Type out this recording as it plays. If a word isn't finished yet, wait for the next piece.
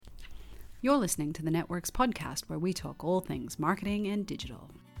You're listening to the Networks podcast, where we talk all things marketing and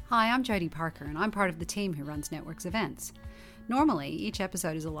digital. Hi, I'm Jodie Parker, and I'm part of the team who runs Networks events. Normally, each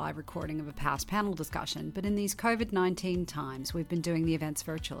episode is a live recording of a past panel discussion, but in these COVID-19 times, we've been doing the events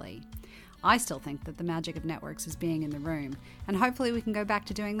virtually. I still think that the magic of Networks is being in the room, and hopefully we can go back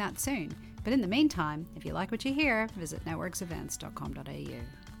to doing that soon. But in the meantime, if you like what you hear, visit networksevents.com.au.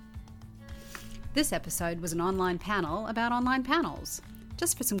 This episode was an online panel about online panels.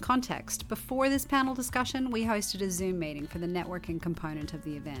 Just for some context, before this panel discussion, we hosted a Zoom meeting for the networking component of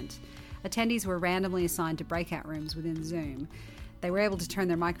the event. Attendees were randomly assigned to breakout rooms within Zoom. They were able to turn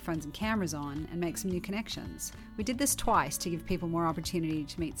their microphones and cameras on and make some new connections. We did this twice to give people more opportunity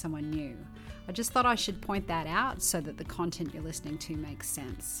to meet someone new. I just thought I should point that out so that the content you're listening to makes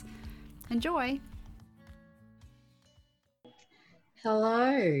sense. Enjoy!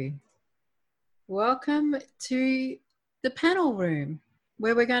 Hello. Welcome to the panel room,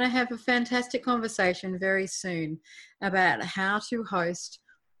 where we're going to have a fantastic conversation very soon about how to host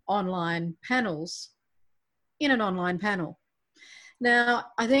online panels in an online panel. Now,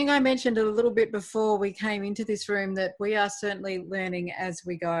 I think I mentioned a little bit before we came into this room that we are certainly learning as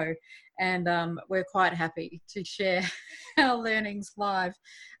we go, and we're quite happy to share our learnings live.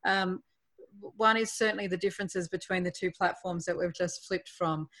 One is certainly the differences between the two platforms that we've just flipped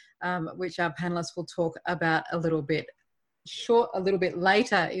from, which our panelists will talk about a little bit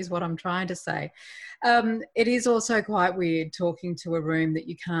later, is what I'm trying to say. It is also quite weird talking to a room that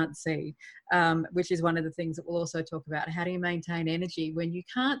you can't see, which is one of the things that we'll also talk about. How do you maintain energy when you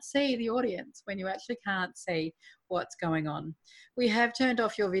can't see the audience, when you actually can't see what's going on? We have turned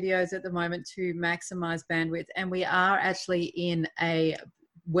off your videos at the moment to maximize bandwidth, and we are actually in a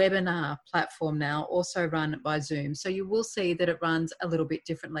webinar platform now, also run by Zoom. So you will see that it runs a little bit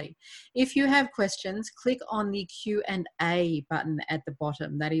differently. If you have questions, click on the Q&A button at the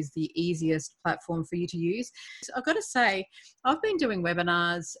bottom. That is the easiest platform for you to use. So I've got to say, I've been doing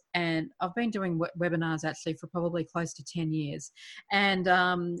webinars, and I've been doing webinars actually for probably close to 10 years.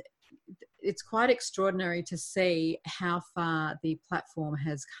 And it's quite extraordinary to see how far the platform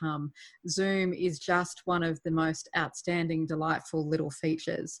has come. Zoom is just one of the most outstanding, delightful little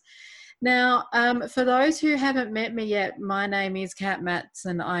features. Now, for those who haven't met me yet, my name is Kat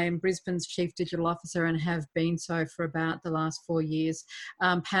Matson. I am Brisbane's Chief Digital Officer and have been so for about the last 4 years.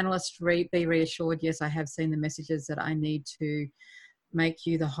 Panelists, be reassured, yes, I have seen the messages that I need to make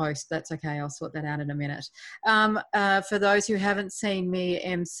you the host. That's okay, I'll sort that out in a minute. For those who haven't seen me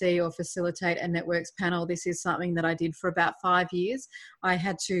MC or facilitate a networks panel, this is something that I did for about 5 years. I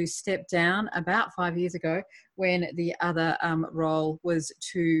had to step down about 5 years ago when the other role was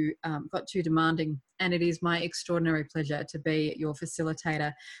got too demanding, and it is my extraordinary pleasure to be your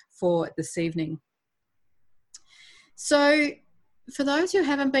facilitator for this evening. So, for those who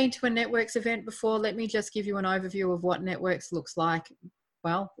haven't been to a Networks event before, let me just give you an overview of what Networks looks like,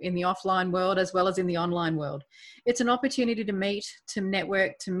 well, in the offline world as well as in the online world. It's an opportunity to meet, to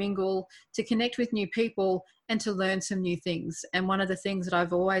network, to mingle, to connect with new people, and to learn some new things. And one of the things that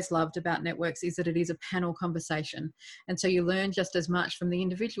I've always loved about Networks is that it is a panel conversation. And so you learn just as much from the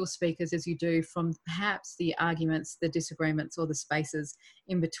individual speakers as you do from perhaps the arguments, the disagreements, or the spaces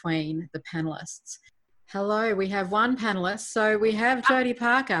in between the panelists. Hello, we have one panelist. So we have Jodie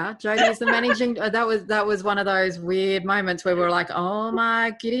Parker. Jodie is the managing, that was one of those weird moments where we're like, oh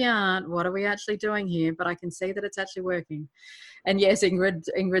my giddy aunt, what are we actually doing here? But I can see that it's actually working. And yes,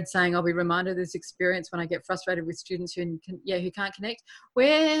 Ingrid saying, I'll be reminded of this experience when I get frustrated with students who can't connect.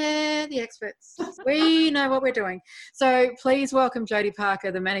 We're the experts. We know what we're doing. So please welcome Jodie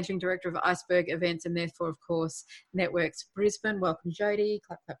Parker, the Managing Director of Iceberg Events and therefore, of course, Networks Brisbane. Welcome, Jodie.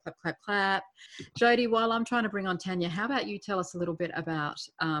 Clap, clap, clap, clap, clap. Jodie, while I'm trying to bring on Tanya, how about you tell us a little bit about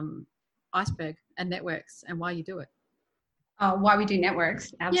Iceberg and Networks and why you do it? Why we do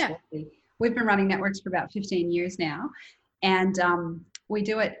Networks? Absolutely. Yeah. We've been running Networks for about 15 years now. And we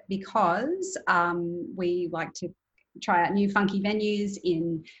do it because we like to try out new funky venues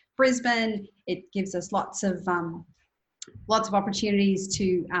in Brisbane. It gives us lots of opportunities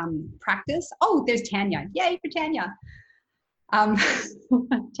to practice. Oh, there's Tanya. Yay for Tanya.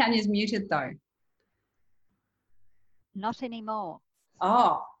 Tanya's muted though. Not anymore.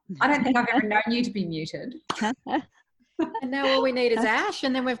 Oh, I don't think I've ever known you to be muted. And now all we need is Ash,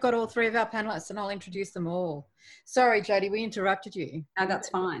 and then we've got all three of our panelists, and I'll introduce them all. Sorry, Jodie, we interrupted you. No, that's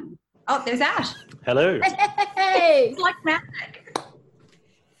fine. Oh, there's Ash. Hello. Hey! It's like magic.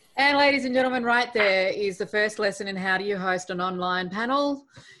 And ladies and gentlemen, right there is the first lesson in how do you host an online panel.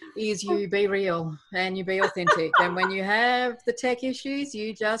 is you be real and you be authentic. And when you have the tech issues,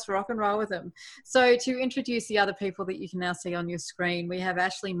 you just rock and roll with them. So to introduce the other people that you can now see on your screen, we have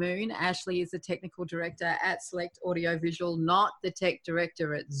Ashley Moon. Ashley is the technical director at Select Audiovisual, not the tech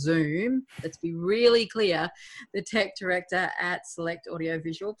director at Zoom. Let's be really clear. The tech director at Select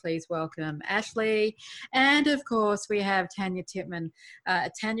Audiovisual. Please welcome Ashley. And of course, we have Tanya Titman.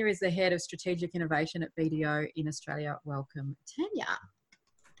 Tanya is the head of strategic innovation at BDO in Australia. Welcome, Tanya.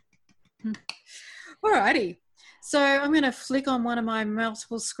 Alrighty, so I'm going to flick on one of my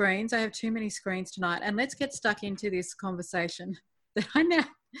multiple screens. I have too many screens tonight, and let's get stuck into this conversation that I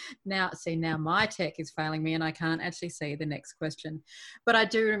now see. Now my tech is failing me and I can't actually see the next question, but I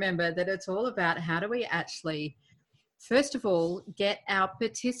do remember that it's all about how do we actually, first of all, get our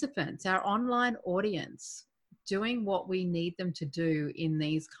participants, our online audience, doing what we need them to do in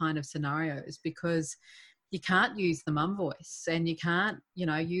these kind of scenarios, because you can't use the mum voice and you can't,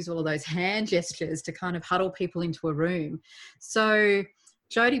 use all of those hand gestures to kind of huddle people into a room. So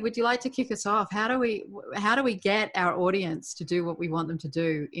Jody, would you like to kick us off? How do we get our audience to do what we want them to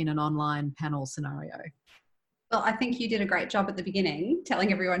do in an online panel scenario? Well, I think you did a great job at the beginning,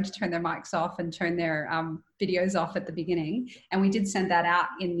 telling everyone to turn their mics off and turn their videos off at the beginning. And we did send that out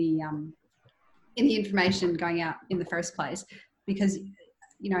in the information going out in the first place, because,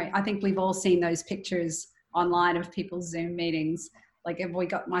 I think we've all seen those pictures online of people's Zoom meetings. Like, have we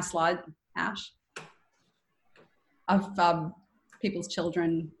got my slide, Ash? Of people's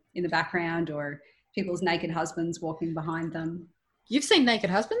children in the background or people's naked husbands walking behind them. You've seen naked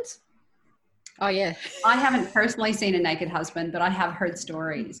husbands? Oh, yeah. I haven't personally seen a naked husband, but I have heard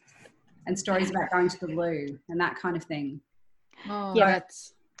stories and stories about going to the loo and that kind of thing. Oh, yeah.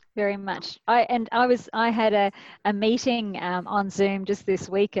 That's... Very much. I had a meeting on Zoom just this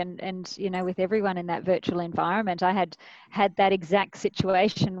week, and with everyone in that virtual environment, I had that exact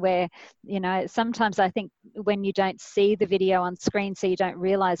situation where, sometimes I think when you don't see the video on screen, so you don't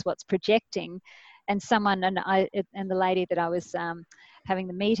realize what's projecting, and the lady that I was having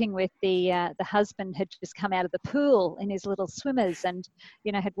the meeting with, the husband had just come out of the pool in his little swimmers and,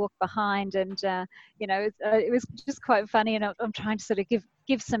 had walked behind, and, it was just quite funny. And I'm trying to sort of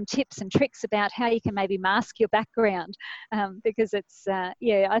give some tips and tricks about how you can maybe mask your background, because it's,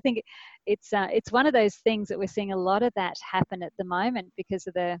 I think it's one of those things that we're seeing a lot of that happen at the moment because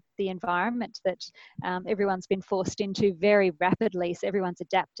of the environment that everyone's been forced into very rapidly. So everyone's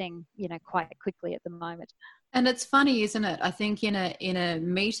adapting, quite quickly at the moment. And it's funny, isn't it? I think in a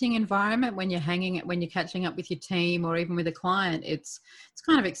meeting environment, when you're catching up with your team or even with a client, it's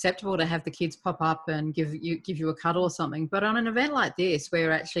kind of acceptable to have the kids pop up and give you a cuddle or something. But on an event like this,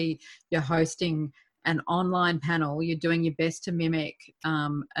 where actually you're hosting an online panel, you're doing your best to mimic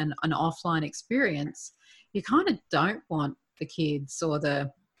an offline experience, you kind of don't want the kids or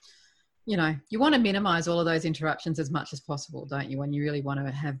you want to minimize all of those interruptions as much as possible, don't you, when you really want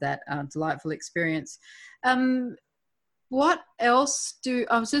to have that delightful experience. What else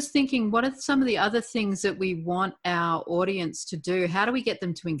I was just thinking, what are some of the other things that we want our audience to do? How do we get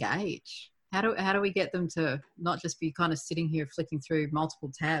them to engage? How do we get them to not just be kind of sitting here flicking through multiple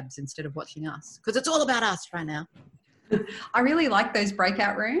tabs instead of watching us? Because it's all about us right now. I really like those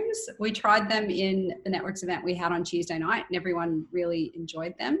breakout rooms. We tried them in the Networks event we had on Tuesday night, and everyone really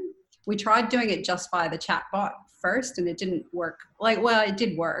enjoyed them. We tried doing it just via the chat bot first, and it didn't work. It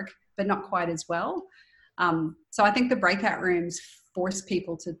did work, but not quite as well. So I think the breakout rooms force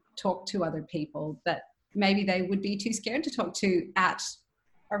people to talk to other people that maybe they would be too scared to talk to at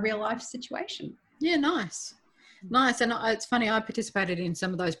a real life situation. Yeah, nice. And it's funny, I participated in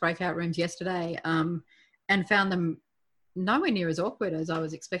some of those breakout rooms yesterday and found them nowhere near as awkward as I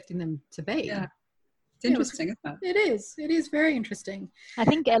was expecting them to be. Yeah. It's interesting, isn't it? It is very interesting. I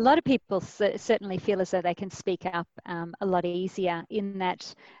think a lot of people certainly feel as though they can speak up a lot easier in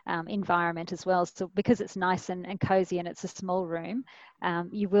that environment as well. So because it's nice and cozy and it's a small room,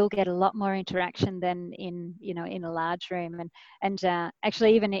 you will get a lot more interaction than in a large room. And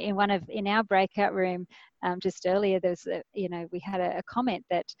actually, even in our breakout room just earlier, there's we had a comment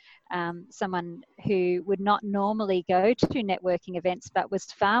that someone who would not normally go to networking events but was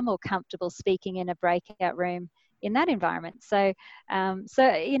far more comfortable speaking in a breakout room in that environment. So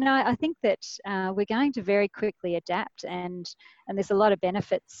I think that we're going to very quickly adapt, and there's a lot of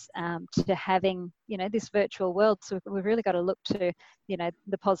benefits to having this virtual world. So we've really got to look to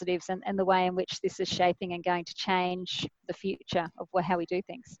the positives and the way in which this is shaping and going to change the future of how we do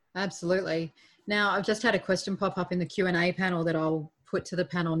things. Absolutely. Now, I've just had a question pop up in the Q&A panel that I'll put to the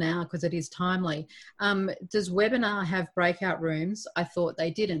panel now because it is timely. Does Webinar have breakout rooms? I thought they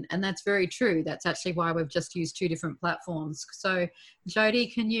didn't, and that's very true. That's actually why we've just used two different platforms. So Jody,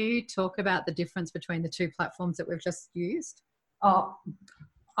 can you talk about the difference between the two platforms that we've just used? Oh,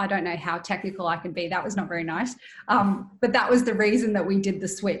 I don't know how technical I can be. That was not very nice. But that was the reason that we did the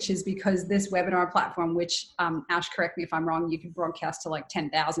switch, is because this webinar platform, which Ash, correct me if I'm wrong, you can broadcast to like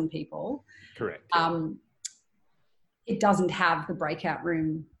 10,000 people. Correct. It doesn't have the breakout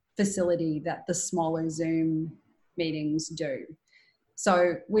room facility that the smaller Zoom meetings do.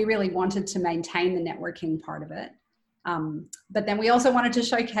 So we really wanted to maintain the networking part of it. But then we also wanted to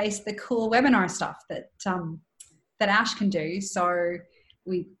showcase the cool webinar stuff that Ash can do. So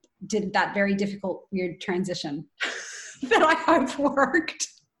we did that very difficult, weird transition that I hope worked.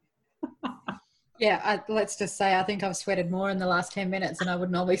 Yeah, let's just say I think I've sweated more in the last 10 minutes than I would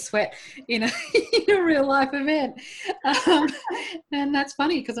normally sweat in a real life event. And that's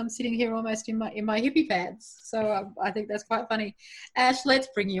funny because I'm sitting here almost in my hippie pads. So I think that's quite funny. Ash, let's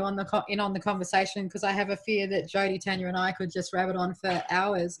bring you on the conversation, because I have a fear that Jody, Tanya and I could just rabbit on for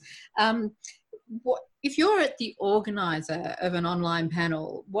hours. If you're the organizer of an online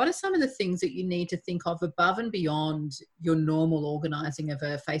panel, what are some of the things that you need to think of above and beyond your normal organizing of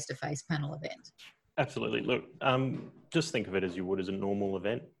a face-to-face panel event? Absolutely. Look, just think of it as you would as a normal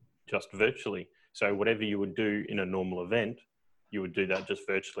event, just virtually. So whatever you would do in a normal event, you would do that just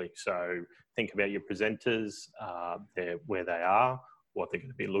virtually. So think about your presenters, where they are, what they're going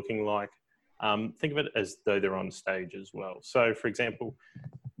to be looking like. Think of it as though they're on stage as well. So for example,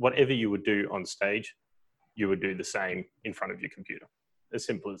 whatever you would do on stage, you would do the same in front of your computer. As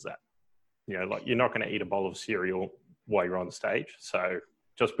simple as that. You know, like you're not going to eat a bowl of cereal while you're on stage. So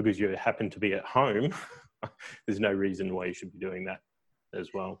just because you happen to be at home, there's no reason why you should be doing that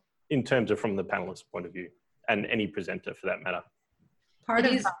as well, in terms of from the panelist point of view, and any presenter for that matter. Part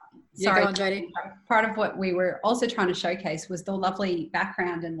of what we were also trying to showcase was the lovely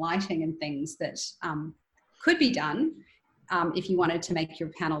background and lighting and things that could be done if you wanted to make your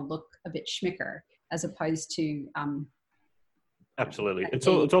panel look a bit schmicker, as opposed to absolutely. It's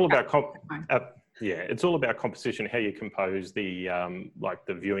all about it's all about composition, how you compose the like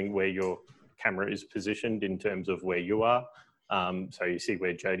the viewing, where your camera is positioned in terms of where you are. So you see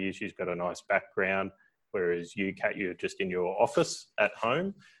where Jody is, she's got a nice background, whereas you, Kat, you're just in your office at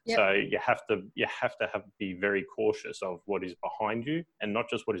home. Yep. So you have to be very cautious of what is behind you, and not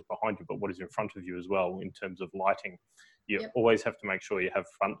just what is behind you, but what is in front of you as well in terms of lighting. You always have to make sure you have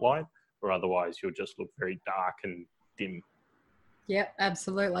front light, or otherwise you'll just look very dark and dim. Yep,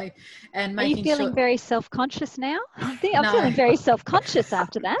 absolutely. And are you feeling very self-conscious now? I'm feeling very self-conscious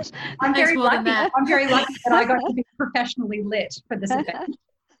after that. I'm very lucky that I got to be professionally lit for this event.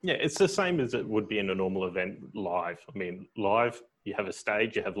 Yeah, it's the same as it would be in a normal event live. I mean, live, you have a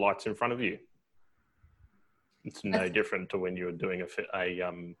stage, you have lights in front of you. It's no different to when you're doing a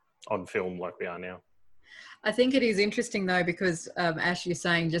on film like we are now. I think it is interesting though, because Ash, you're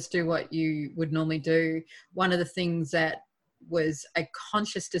saying just do what you would normally do. One of the things that was a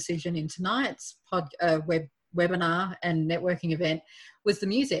conscious decision in tonight's webinar and networking event was the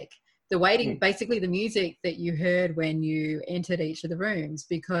music. The waiting, basically the music that you heard when you entered each of the rooms,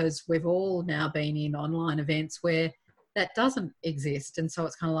 because we've all now been in online events where that doesn't exist. And so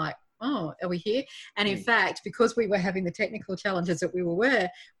it's kind of like, oh, are we here? And in fact, because we were having the technical challenges that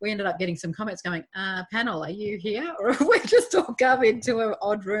we ended up getting some comments going, panel, are you here? Or we're just all come into an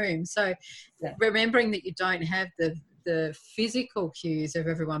odd room. So remembering that you don't have the physical cues of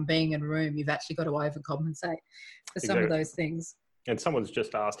everyone being in a room, you've actually got to overcompensate for some of those things. And someone's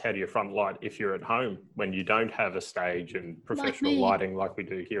just asked, how do you front light if you're at home when you don't have a stage and professional lighting like we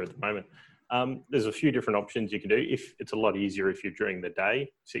do here at the moment? There's a few different options you can do. If it's a lot easier if you're during the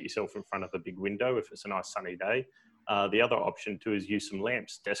day, sit yourself in front of a big window if it's a nice sunny day. The other option too is use some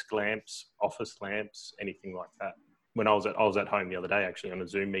lamps, desk lamps, office lamps, anything like that. When I was at home the other day, actually on a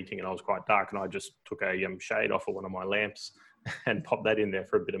Zoom meeting, and I was quite dark, and I just took a shade off of one of my lamps and popped that in there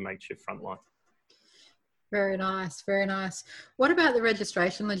for a bit of makeshift front light. Very nice, very nice. What about the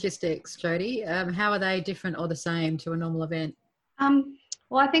registration logistics, Jody? How are they different or the same to a normal event?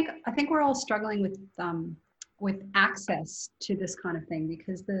 Well, I think we're all struggling with access to this kind of thing,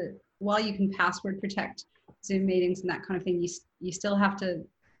 because while you can password protect Zoom meetings and that kind of thing, you still have to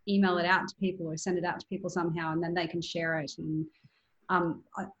email it out to people or send it out to people somehow, and then they can share it. And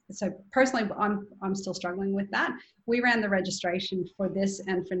so personally, I'm still struggling with that. We ran the registration for this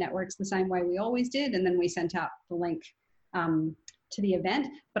and for networks the same way we always did, and then we sent out the link to the event.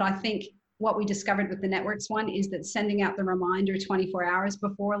 But I think what we discovered with the networks one is that sending out the reminder 24 hours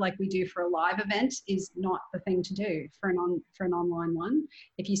before, like we do for a live event, is not the thing to do for an online one.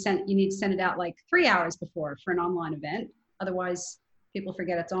 If you need to send it out like 3 hours before for an online event. Otherwise, people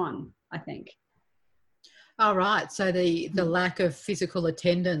forget it's on, I think. All right. So the lack of physical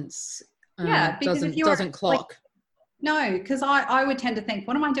attendance doesn't clock. Like, no, because I would tend to think,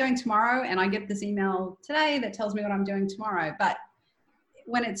 what am I doing tomorrow? And I get this email today that tells me what I'm doing tomorrow. But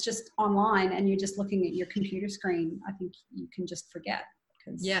when it's just online and you're just looking at your computer screen, I think you can just forget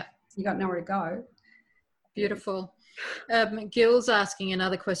because you got nowhere to go. Beautiful. Gil's asking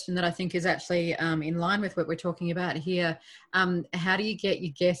another question that I think is actually in line with what we're talking about here. How do you get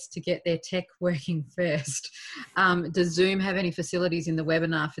your guests to get their tech working first? Does Zoom have any facilities in the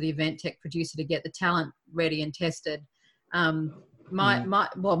webinar for the event tech producer to get the talent ready and tested?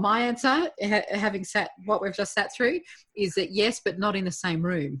 My answer, having sat what we've just sat through, is that yes, but not in the same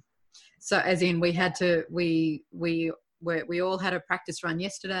room. So as in we all had a practice run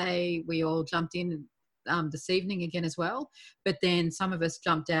yesterday. We all jumped in this evening again as well, but then some of us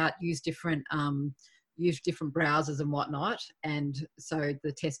jumped out, used different browsers and whatnot, and so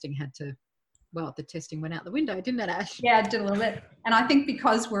the testing went out the window, didn't it, Ash? Yeah, it did a little bit. And I think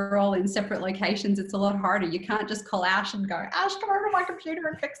because we're all in separate locations, it's a lot harder. You can't just call Ash and go, Ash, come over to my computer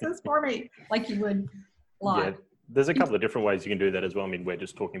and fix this for me, like you would live. Yeah, there's a couple of different ways you can do that as well. I mean, we're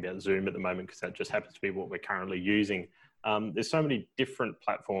just talking about Zoom at the moment because that just happens to be what we're currently using. There's so many different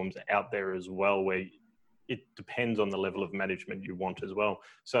platforms out there as well where it depends on the level of management you want as well.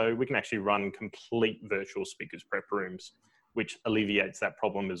 So we can actually run complete virtual speakers prep rooms, which alleviates that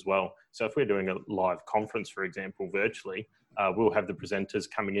problem as well. So if we're doing a live conference, for example, virtually, we'll have the presenters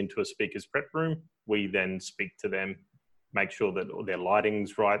coming into a speakers prep room. We then speak to them, make sure that their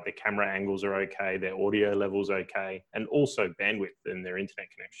lighting's right, their camera angles are okay, their audio level's okay, and also bandwidth and their internet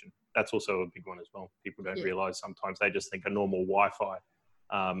connection. That's also a big one as well. People don't realize sometimes they just think a normal Wi-Fi,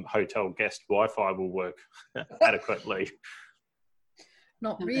 hotel guest Wi-Fi will work adequately.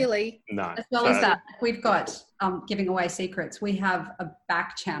 Not really. No. As well as that, we've got giving away secrets. We have a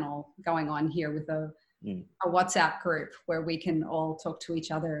back channel going on here with a WhatsApp group where we can all talk to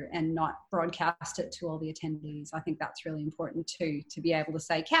each other and not broadcast it to all the attendees. I think that's really important too, to be able to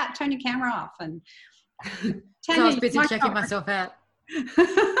say, Kat, turn your camera off. And I was busy checking myself out.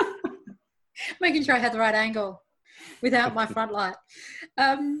 Making sure I had the right angle without my front light.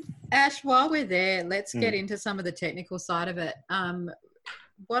 Ash, while we're there, let's get into some of the technical side of it.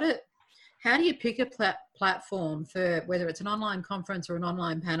 How do you pick a platform for whether it's an online conference or an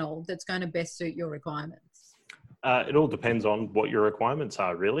online panel that's going to best suit your requirements? It all depends on what your requirements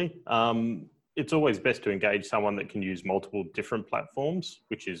are, really. It's always best to engage someone that can use multiple different platforms,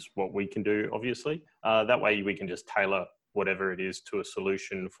 which is what we can do, obviously. That way we can just tailor whatever it is to a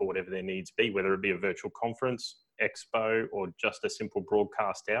solution for whatever their needs be, whether it be a virtual conference, expo, or just a simple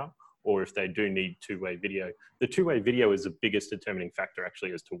broadcast out, or if they do need two-way video. The two-way video is the biggest determining factor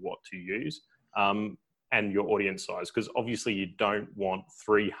actually as to what to use and your audience size, because obviously you don't want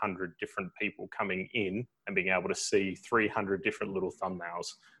 300 different people coming in and being able to see 300 different little thumbnails.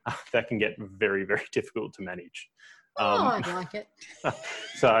 That can get very, very difficult to manage. I like it.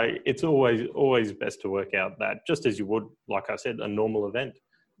 So it's always best to work out that just as you would, like I said, a normal event.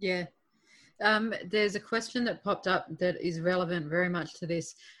 Yeah. There's a question that popped up that is relevant very much to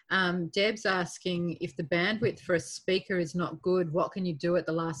this. Deb's asking, if the bandwidth for a speaker is not good, what can you do at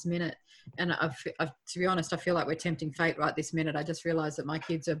the last minute? And to be honest, I feel like we're tempting fate right this minute. I just realised that my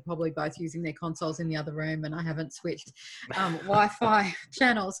kids are probably both using their consoles in the other room and I haven't switched Wi-Fi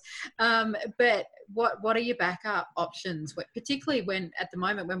channels. But what are your backup options, particularly when at the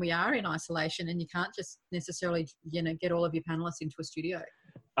moment when we are in isolation and you can't just necessarily get all of your panelists into a studio?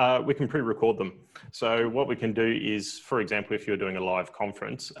 We can pre-record them. So what we can do is, for example, if you're doing a live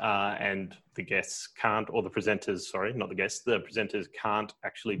conference and the guests can't, or the presenters, sorry, not the guests, the presenters can't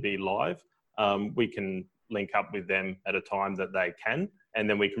actually be live, we can link up with them at a time that they can, and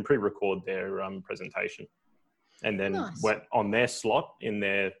then we can pre-record their presentation. And then on their slot,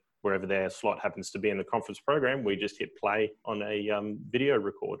 wherever their slot happens to be in the conference program, we just hit play on a video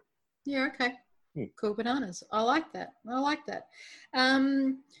record. Yeah, okay. Cool bananas. I like that.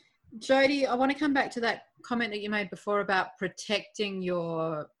 Jody, I want to come back to that comment that you made before about protecting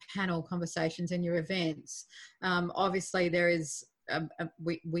your panel conversations and your events. Obviously, there is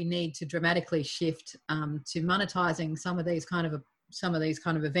we need to dramatically shift to monetizing some of these kind of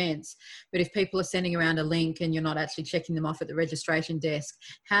events. But if people are sending around a link and you're not actually checking them off at the registration desk,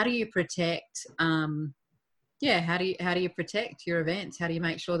 how do you protect? How do you protect your events? How do you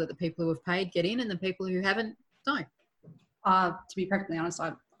make sure that the people who have paid get in and the people who haven't don't? To be perfectly honest,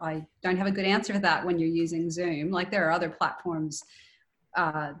 I I don't have a good answer for that when you're using Zoom. Like there are other platforms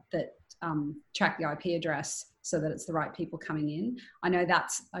that track the IP address so that it's the right people coming in. I know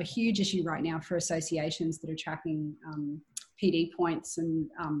that's a huge issue right now for associations that are tracking PD points and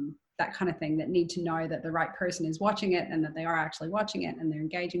that kind of thing, that need to know that the right person is watching it and that they are actually watching it and they're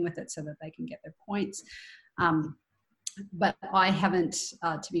engaging with it so that they can get their points. But I haven't,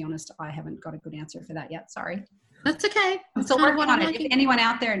 to be honest, I haven't got a good answer for that yet. Sorry. That's okay. I'm still working on it. If anyone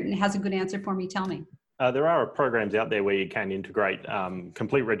out there has a good answer for me, tell me. There are programs out there where you can integrate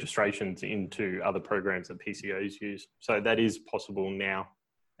complete registrations into other programs that PCOs use. So that is possible now.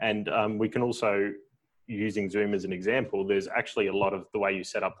 And we can also, using Zoom as an example, there's actually a lot of the way you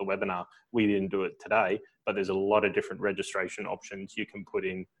set up the webinar. We didn't do it today, but there's a lot of different registration options you can put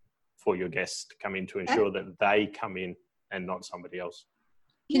in for your guests to come in to ensure that they come in and not somebody else.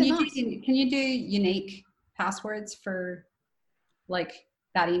 Can you do unique passwords for, like,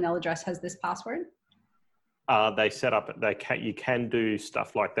 that email address has this password? They set up, you can do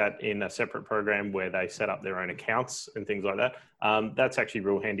stuff like that in a separate program where they set up their own accounts and things like that. That's actually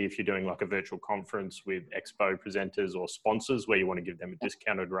real handy if you're doing like a virtual conference with expo presenters or sponsors where you want to give them a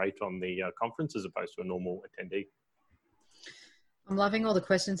discounted rate on the conference as opposed to a normal attendee. I'm loving all the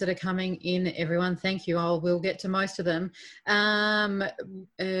questions that are coming in, everyone. Thank you. We'll get to most of them.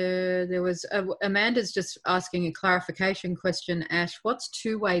 There was Amanda's just asking a clarification question. Ash, what's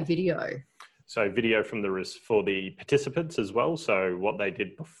two-way video? So video from for the participants as well. So what they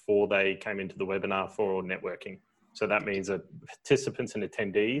did before they came into the webinar for networking. So that means that participants and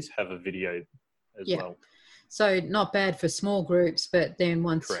attendees have a video as well. So not bad for small groups, but then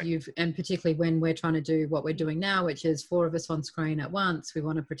once Correct. and particularly when we're trying to do what we're doing now, which is 4 of us on screen at once, we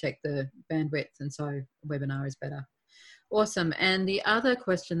want to protect the bandwidth. And so a webinar is better. Awesome. And the other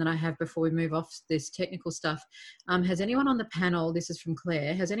question that I have before we move off this technical stuff, has anyone on the panel, this is from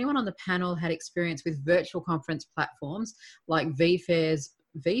Claire, has anyone on the panel had experience with virtual conference platforms like vFairs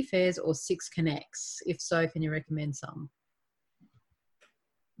or 6Connects? If so, can you recommend some?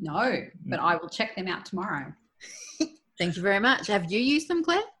 No, but I will check them out tomorrow. Thank you very much. Have you used them,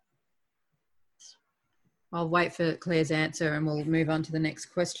 Claire? I'll wait for Claire's answer and we'll move on to the next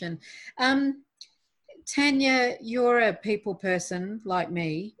question. Tanya, you're a people person like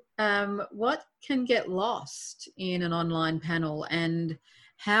me. What can get lost in an online panel, and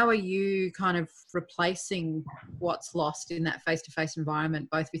how are you kind of replacing what's lost in that face-to-face environment,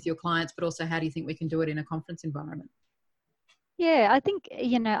 both with your clients, but also how do you think we can do it in a conference environment? Yeah, I think,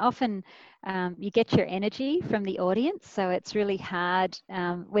 often you get your energy from the audience, so it's really hard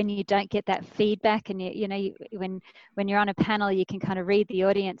when you don't get that feedback. And when you're on a panel, you can kind of read the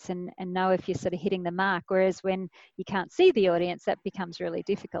audience and know if you're sort of hitting the mark. Whereas when you can't see the audience, that becomes really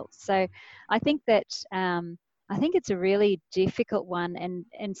difficult. So I think that it's a really difficult one,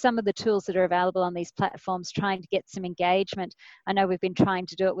 and some of the tools that are available on these platforms trying to get some engagement. I know we've been trying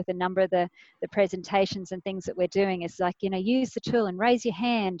to do it with a number of the presentations and things that we're doing. Is like, use the tool and raise your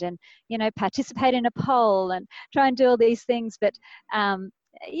hand and, participate in a poll and try and do all these things. But,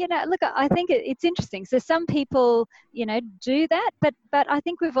 look, I think it's interesting. So some people, do that, but I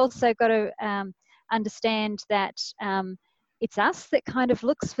think we've also got to understand that it's us that kind of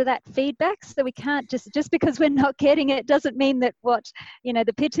looks for that feedback. So we can't just because we're not getting it doesn't mean that what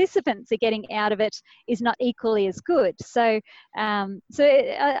the participants are getting out of it is not equally as good. So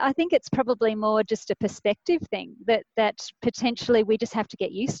I think it's probably more just a perspective thing that potentially we just have to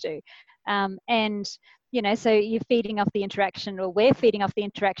get used to. So you're feeding off the interaction, or we're feeding off the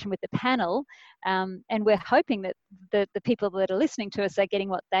interaction with the panel, and we're hoping that the people that are listening to us are getting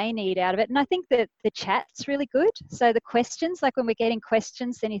what they need out of it. And I think that the chat's really good. So the questions, like when we're getting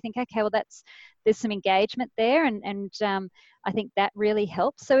questions, then you think, okay, well there's some engagement there, and I think that really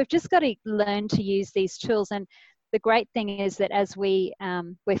helps. So we've just got to learn to use these tools. And the great thing is that as we're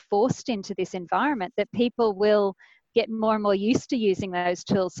forced into this environment, that people will get more and more used to using those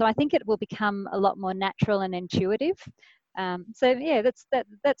tools. So I think it will become a lot more natural and intuitive.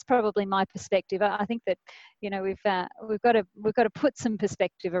 That's probably my perspective. I think that we've got to put some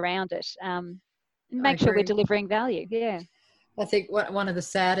perspective around it. Make sure we're delivering value. Yeah. I think one of the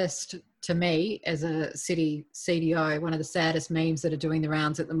saddest, to me as a city CDO, one of the saddest memes that are doing the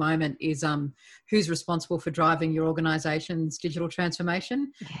rounds at the moment is who's responsible for driving your organisation's digital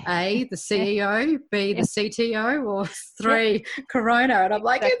transformation? A, the CEO, B, the CTO, or 3, Corona. And I'm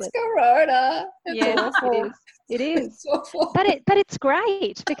like, it's Corona. It's awful. It is. It's awful. But it's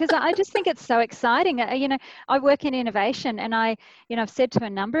great because I just think it's so exciting. You know, I work in innovation, and I've said to a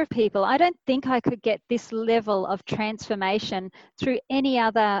number of people, I don't think I could get this level of transformation through any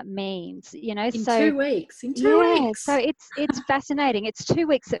other means. You know, In 2 weeks. So it's fascinating. It's 2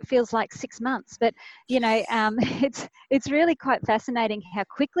 weeks. It feels like 6 months, but it's really quite fascinating how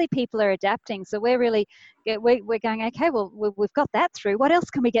quickly people are adapting. So we're going, okay, well, we've got that through. What else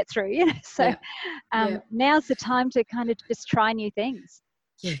can we get through? You know, so now's the time to kind of just try new things.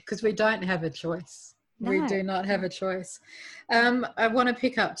 Yeah, because we don't have a choice. No. We do not have a choice. I want to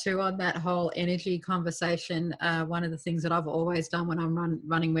pick up too on that whole energy conversation. One of the things that I've always done when I'm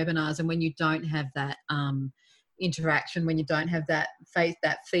running webinars, and when you don't have that interaction, when you don't have that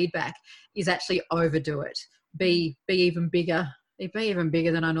feedback, is actually overdo it. Be even bigger. Be even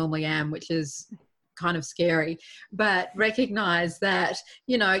bigger than I normally am, which is kind of scary, but recognize that,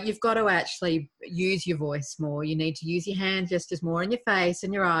 you know, you've got to actually use your voice more. You need to use your hand gestures more in your face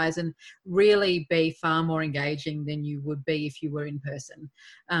and your eyes, and really be far more engaging than you would be if you were in person,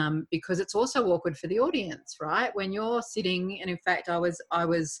 because it's also awkward for the audience, right? When you're sitting, and in fact, I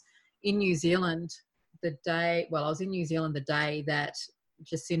was in New Zealand the day that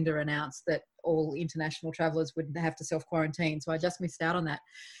Jacinda announced that all international travellers would have to self-quarantine. So I just missed out on that.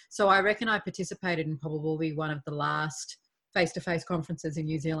 So I reckon I participated in probably one of the last face-to-face conferences in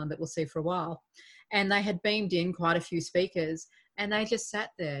New Zealand that we'll see for a while. And they had beamed in quite a few speakers, and they just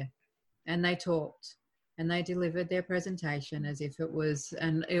sat there and they talked and they delivered their presentation as if it was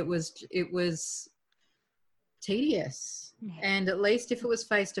tedious. And at least if it was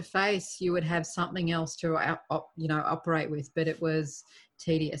face-to-face, you would have something else to operate with, but it was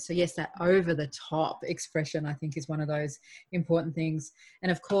tedious. So yes, that over the top expression, I think, is one of those important things.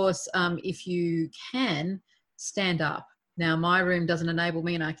 And of course, if you can, stand up. Now, my room doesn't enable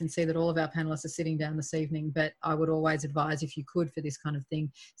me, and I can see that all of our panelists are sitting down this evening, but I would always advise, if you could, for this kind of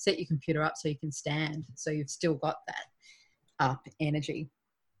thing, set your computer up so you can stand, so you've still got that up energy.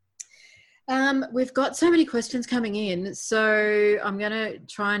 We've got so many questions coming in, so I'm going to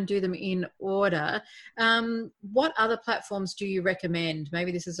try and do them in order. What other platforms do you recommend?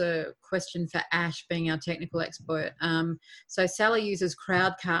 Maybe this is a question for Ash, being our technical expert. So Sally uses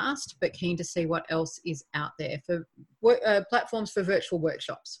Crowdcast, but keen to see what else is out there for platforms for virtual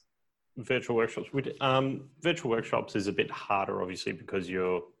workshops. Virtual workshops. Virtual workshops is a bit harder, obviously, because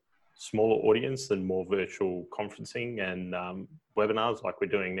you're smaller audience than more virtual conferencing and webinars like we're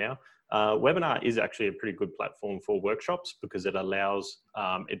doing now. Webinar is actually a pretty good platform for workshops, because it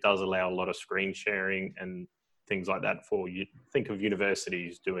does allow a lot of screen sharing and things like that. For you think of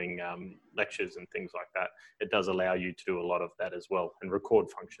universities doing lectures and things like that, it does allow you to do a lot of that as well, and record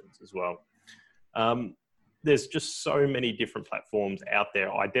functions as well. There's just so many different platforms out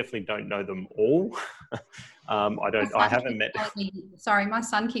there. I definitely don't know them all. I haven't met. Sorry, my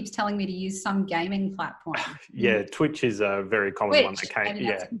son keeps telling me to use some gaming platform. Yeah, Twitch is a very common one that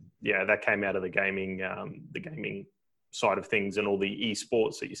came. That came out of the gaming side of things, and all the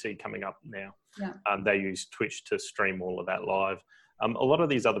esports that you see coming up now. Yeah. They use Twitch to stream all of that live. A lot of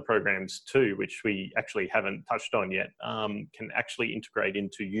these other programs too, which we actually haven't touched on yet, can actually integrate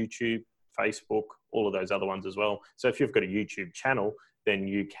into YouTube, Facebook, all of those other ones as well. So if you've got a YouTube channel, then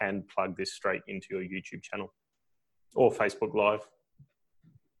you can plug this straight into your YouTube channel or Facebook Live.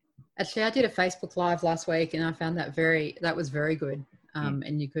 Actually, I did a Facebook Live last week, and I found that was very good.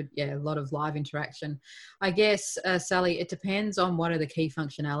 And you could, a lot of live interaction. I guess, Sally, it depends on what are the key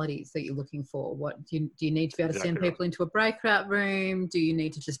functionalities that you're looking for. What do you need to be able to send people into a breakout room? Do you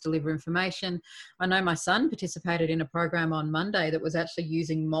need to just deliver information? I know my son participated in a program on Monday that was actually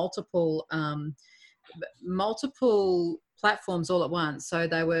using multiple platforms all at once. So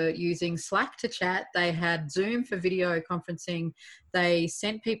they were using Slack to chat. They had Zoom for video conferencing. They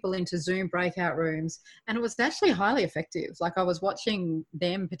sent people into Zoom breakout rooms, and it was actually highly effective. Like, I was watching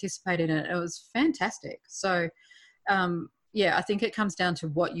them participate in it. It was fantastic. So, I think it comes down to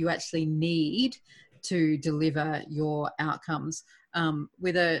what you actually need to deliver your outcomes.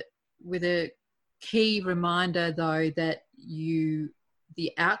 With a key reminder, though, that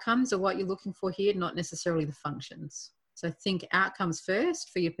the outcomes are what you're looking for here, not necessarily the functions. So think outcomes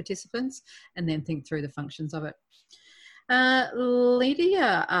first for your participants, and then think through the functions of it.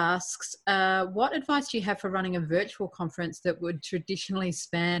 Lydia asks, what advice do you have for running a virtual conference that would traditionally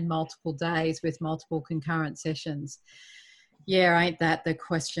span multiple days with multiple concurrent sessions? Yeah, ain't that the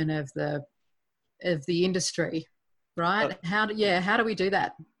question of the industry, right? How do we do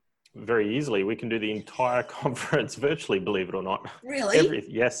that? very easily. We can do the entire conference virtually, believe it or not. Really?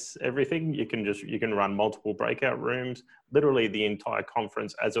 Yes, everything. You can run multiple breakout rooms. Literally the entire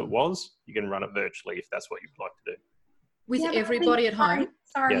conference as it was, you can run it virtually if that's what you'd like to do. With everybody at home?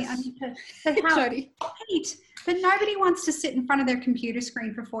 Sorry, Yes. I need to say how Pete, but nobody wants to sit in front of their computer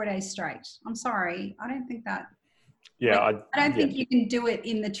screen for 4 days straight. I'm sorry. I don't think that. Yeah, I don't think you can do it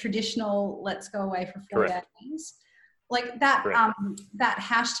in the traditional let's go away for 4 days. Like that that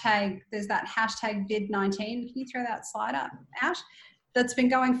hashtag, there's that hashtag vid19. Can you throw that slide up, Ash? That's been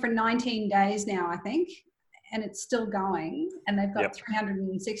going for 19 days now, I think. And it's still going. And they've got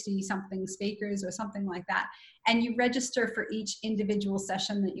 360 something speakers or something like that. And you register for each individual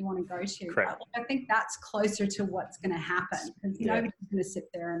session that you want to go to. Correct. I think that's closer to what's going to happen, because nobody's going to sit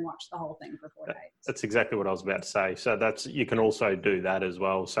there and watch the whole thing for 4 days. That's exactly what I was about to say. So you can also do that as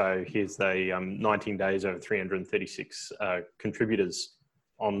well. So here's the 19 days over 336 contributors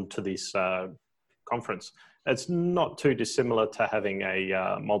onto this conference. It's not too dissimilar to having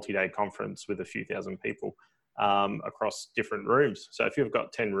a multi-day conference with a few thousand people across different rooms. So if you've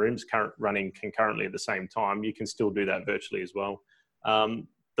got 10 rooms running concurrently at the same time, you can still do that virtually as well.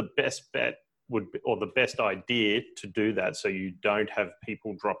 The best bet would be, or the best idea to do that so you don't have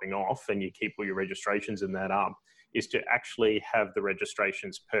people dropping off and you keep all your registrations in that up, is to actually have the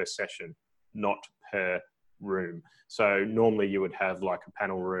registrations per session, not per room. So normally you would have like a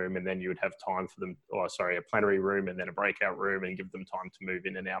panel room and then you would have time for them, a plenary room and then a breakout room, and give them time to move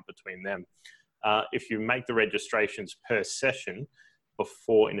in and out between them. If you make the registrations per session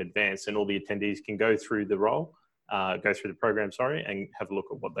in advance, and all the attendees can go through the program, and have a look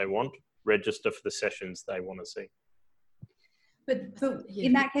at what they want, register for the sessions they want to see. But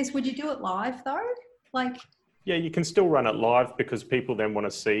in that case, would you do it live though? Yeah, you can still run it live because people then want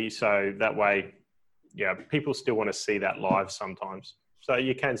to see. So that way, people still want to see that live sometimes. So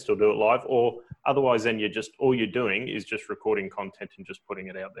you can still do it live, or otherwise then all you're doing is just recording content and just putting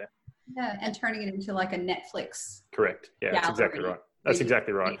it out there. Yeah, and turning it into like a Netflix. Correct. Yeah, that's exactly right. That's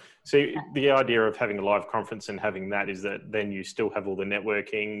exactly right. So the idea of having a live conference and having that is that then you still have all the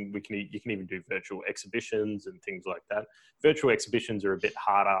networking. You can even do virtual exhibitions and things like that. Virtual exhibitions are a bit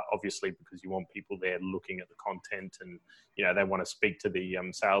harder, obviously, because you want people there looking at the content, and they want to speak to the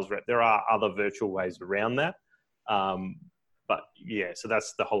sales rep. There are other virtual ways around that, but so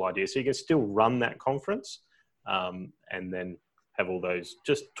that's the whole idea. So you can still run that conference, and then have all those,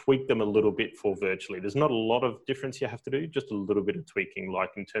 just tweak them a little bit for virtually. There's not a lot of difference you have to do, just a little bit of tweaking,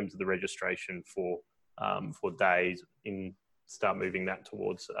 like in terms of the registration for days, start moving that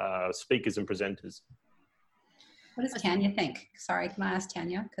towards speakers and presenters. What does Tanya think? Sorry, can I ask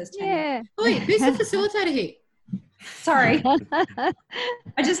Tanya? Oi, who's the facilitator here? Sorry.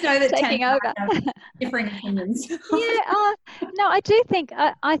 I just know that taking over. Have differing opinions. No, I do think,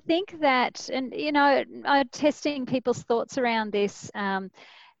 I think that, and, testing people's thoughts around this,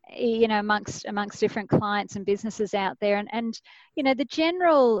 amongst different clients and businesses out there. And the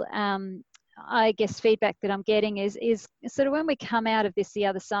general, I guess, feedback that I'm getting is sort of when we come out of this the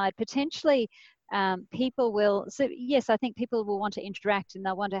other side, potentially people will, I think people will want to interact and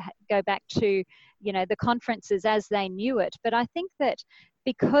they'll want to go back to, the conferences as they knew it. But I think that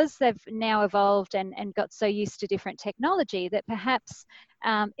because they've now evolved and got so used to different technology, that perhaps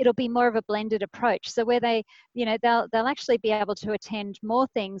it'll be more of a blended approach. So where they, they'll actually be able to attend more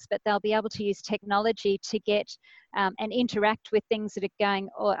things, but they'll be able to use technology to get and interact with things that are going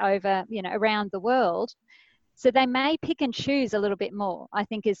over, around the world. So they may pick and choose a little bit more, I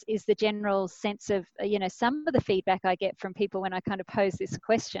think is the general sense of, some of the feedback I get from people when I kind of pose this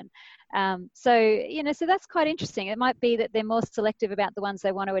question. So that's quite interesting. It might be that they're more selective about the ones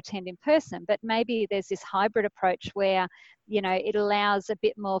they want to attend in person, but maybe there's this hybrid approach where, it allows a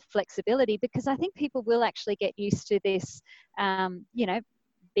bit more flexibility, because I think people will actually get used to this,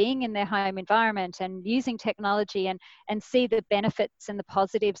 being in their home environment and using technology and see the benefits and the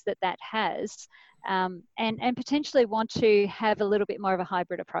positives that has, and potentially want to have a little bit more of a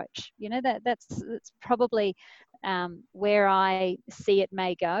hybrid approach. That's probably where I see it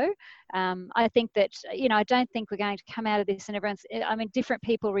may go. I think that, I don't think we're going to come out of this and different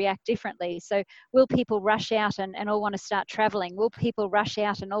people react differently. So will people rush out and all want to start traveling? Will people rush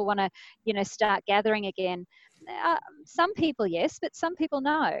out and all want to, start gathering again? Some people, yes, but some people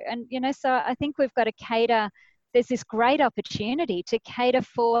no. And, so I think we've got to cater. There's this great opportunity to cater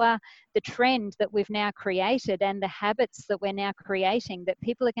for the trend that we've now created and the habits that we're now creating that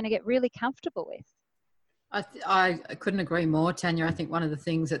people are going to get really comfortable with. I couldn't agree more, Tanya. I think one of the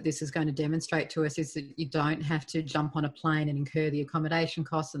things that this is going to demonstrate to us is that you don't have to jump on a plane and incur the accommodation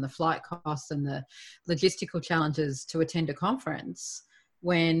costs and the flight costs and the logistical challenges to attend a conference.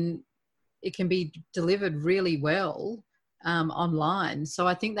 when it can be delivered really well online. So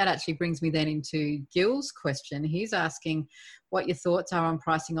I think that actually brings me then into Gil's question. He's asking what your thoughts are on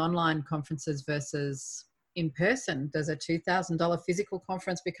pricing online conferences versus in person. Does a $2,000 physical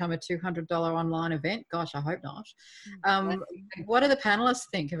conference become a $200 online event? Gosh, I hope not. What do the panelists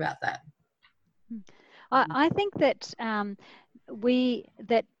think about that? I think that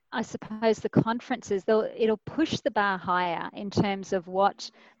I suppose the conferences, it'll push the bar higher in terms of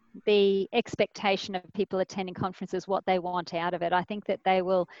what the expectation of people attending conferences, what they want out of it. I think that they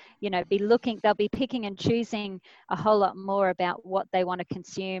will, they'll be picking and choosing a whole lot more about what they want to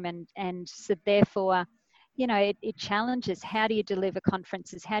consume, and so therefore, it challenges how do you deliver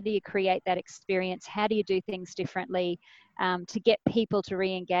conferences, how do you create that experience, how do you do things differently to get people to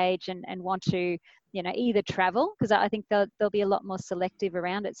re-engage and want to either travel, because I think they'll be a lot more selective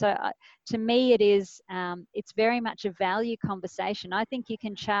around it. So to me, it's very much a value conversation. I think you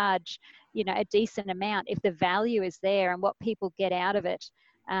can charge a decent amount if the value is there and what people get out of it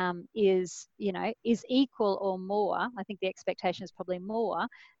is equal or more. I think the expectation is probably more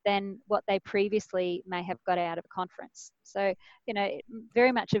than what they previously may have got out of a conference. So,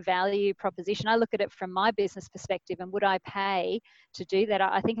 very much a value proposition. I look at it from my business perspective, and would I pay to do that?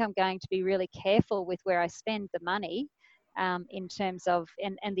 I think I'm going to be really careful with where I spend the money in terms of,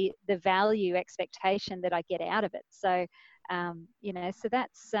 and the value expectation that I get out of it. So, so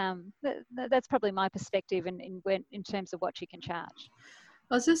that's probably my perspective in terms of what you can charge.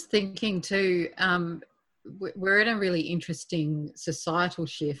 I was just thinking too, we're in a really interesting societal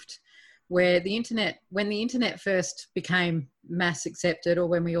shift where when the internet first became mass accepted, or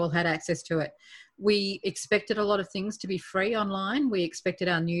when we all had access to it, we expected a lot of things to be free online. We expected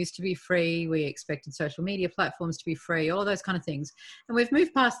our news to be free. We expected social media platforms to be free, all of those kind of things. And we've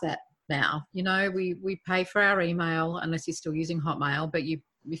moved past that now. We pay for our email, unless you're still using Hotmail, but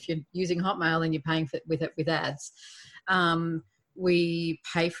if you're using Hotmail, then you're paying with ads. We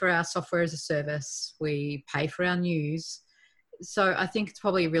pay for our software as a service. We pay for our news. So I think it's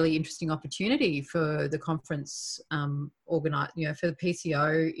probably a really interesting opportunity for the conference for the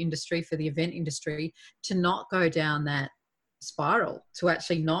PCO industry, for the event industry, to not go down that spiral, to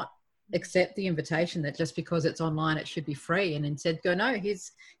actually not accept the invitation that just because it's online it should be free, and instead go, no,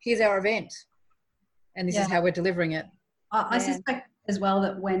 here's our event, and this is how we're delivering it. I suspect as well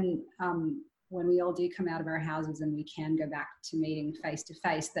that when we all do come out of our houses and we can go back to meeting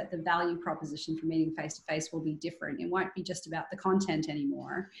face-to-face, that the value proposition for meeting face-to-face will be different. It won't be just about the content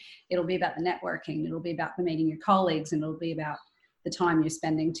anymore. It'll be about the networking. It'll be about the meeting your colleagues, and it'll be about the time you're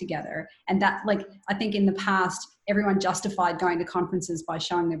spending together. And that, I think in the past, everyone justified going to conferences by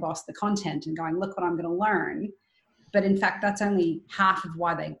showing their boss the content and going, look what I'm going to learn. But in fact, that's only half of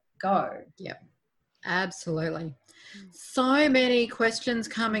why they go. Yep, absolutely. So many questions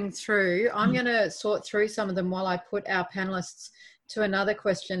coming through. I'm going to sort through some of them while I put our panelists to another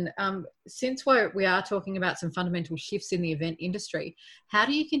question. Since we are talking about some fundamental shifts in the event industry, how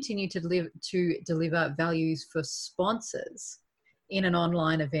do you continue to deliver values for sponsors in an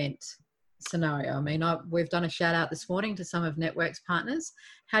online event scenario? I mean, we've done a shout out this morning to some of Network's partners.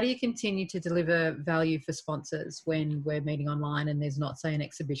 How do you continue to deliver value for sponsors when we're meeting online and there's not, say, an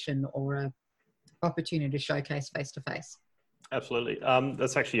exhibition or a opportunity to showcase face-to-face? Absolutely.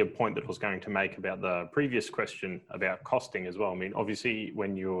 That's actually a point that I was going to make about the previous question about costing as well. I mean, obviously,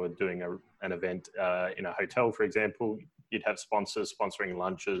 when you're doing an event in a hotel, for example, you'd have sponsors sponsoring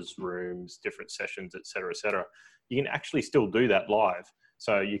lunches, rooms, different sessions, et cetera, et cetera. You can actually still do that live.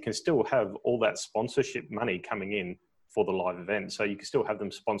 So you can still have all that sponsorship money coming in for the live event. So you can still have them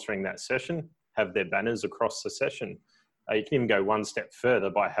sponsoring that session, have their banners across the session. You can even go one step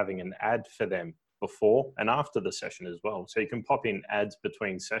further by having an ad for them before and after the session as well. So you can pop in ads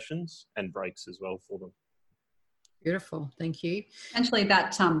between sessions and breaks as well for them. Beautiful, thank you. Essentially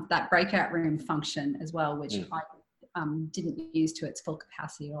that breakout room function as well, which I didn't use to its full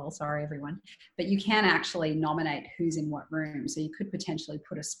capacity at all, sorry everyone, but you can actually nominate who's in what room. So you could potentially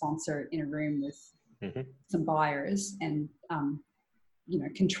put a sponsor in a room with some buyers and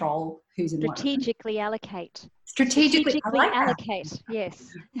control who's in strategically allocate. Strategically allocate, yes.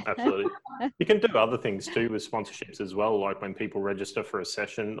 Absolutely. You can do other things too with sponsorships as well, like when people register for a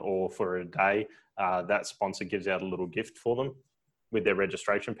session or for a day, that sponsor gives out a little gift for them with their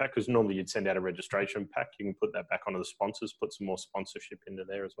registration pack, because normally you'd send out a registration pack. You can put that back onto the sponsors, put some more sponsorship into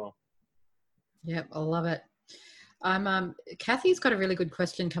there as well. Yep, I love it. Kathy's got a really good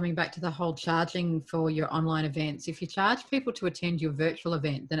question coming back to the whole charging for your online events. If you charge people to attend your virtual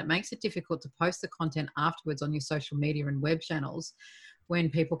event, then it makes it difficult to post the content afterwards on your social media and web channels when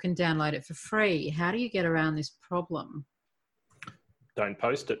people can download it for free. How do you get around this problem? Don't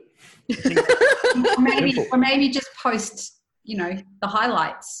post it. or maybe just post, the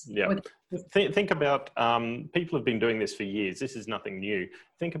highlights. Yeah. Think about people have been doing this for years. This is nothing new.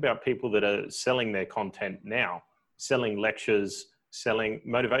 Think about people that are selling their content now, selling lectures, selling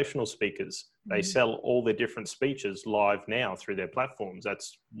motivational speakers. They sell all their different speeches live now through their platforms.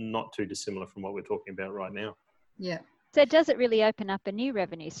 That's not too dissimilar from what we're talking about right now. Yeah. So does it really open up a new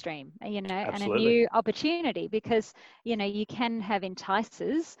revenue stream, and a new opportunity? Because, you can have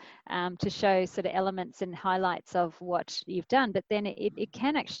enticers to show sort of elements and highlights of what you've done, but then it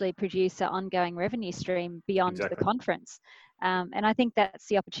can actually produce an ongoing revenue stream beyond the conference. And I think that's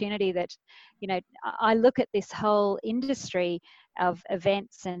the opportunity that, I look at this whole industry of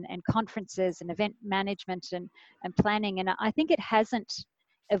events and conferences and event management and planning, and I think it hasn't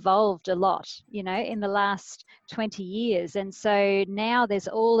evolved a lot, in the last 20 years. And so now there's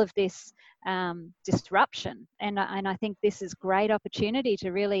all of this disruption. And I think this is great opportunity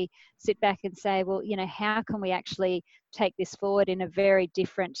to really sit back and say, well, how can we actually take this forward in a very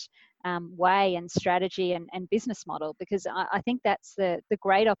different way and strategy and business model? Because I think that's the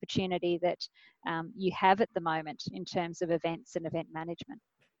great opportunity that you have at the moment in terms of events and event management.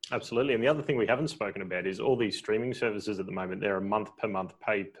 Absolutely. And the other thing we haven't spoken about is all these streaming services at the moment, they're a month per month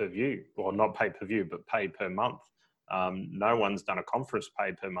pay per view. Well, not pay per view, but pay per month. No one's done a conference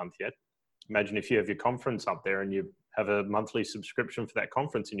pay per month yet. Imagine if you have your conference up there and you have a monthly subscription for that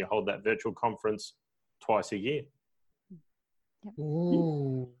conference and you hold that virtual conference twice a year. Yep.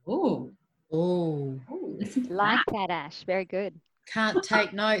 Ooh. Ooh. Ooh. Like that, Ash. Very good. Can't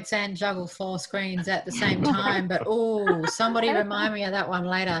take notes and juggle 4 screens at the same time, but somebody remind me of that one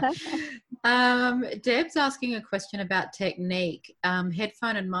later. Deb's asking a question about technique.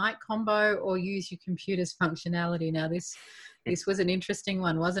 Headphone and mic combo or use your computer's functionality. Now this was an interesting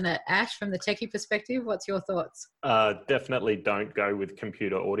one, wasn't it? Ash, from the techie perspective, what's your thoughts? Definitely don't go with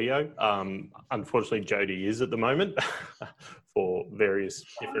computer audio. Unfortunately, Jody is at the moment for various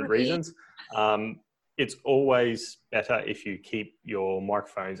different reasons. It's always better if you keep your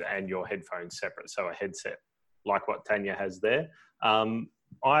microphones and your headphones separate. So a headset, like what Tanya has there.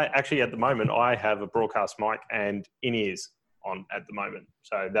 I actually, at the moment, I have a broadcast mic and in-ears on at the moment.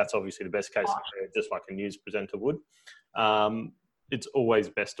 So that's obviously the best case scenario, just like a news presenter would. It's always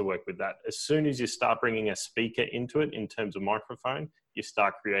best to work with that. As soon as you start bringing a speaker into it in terms of microphone, you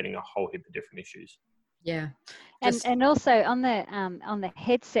start creating a whole heap of different issues. Yeah. And also on the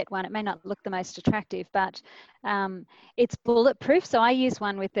headset one, it may not look the most attractive, but it's bulletproof. So I use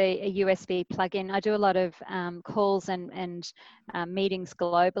one with a USB plug-in. I do a lot of calls and meetings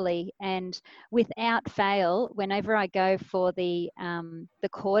globally, and without fail, whenever I go for the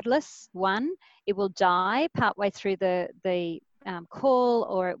cordless one, it will die partway through the call,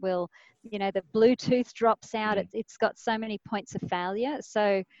 or it will, the Bluetooth drops out. It's got so many points of failure.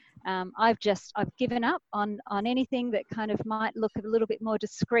 So I've given up on anything that kind of might look a little bit more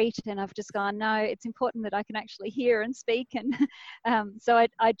discreet, and I've just gone, no, it's important that I can actually hear and speak. And so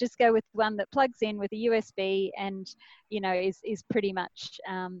I just go with one that plugs in with a USB and, is pretty much,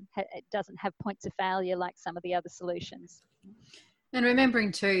 it doesn't have points of failure like some of the other solutions. And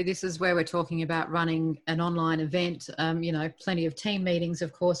remembering too, this is where we're talking about running an online event. Plenty of team meetings,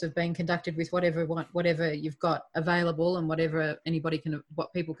 of course, have been conducted with whatever you've got available and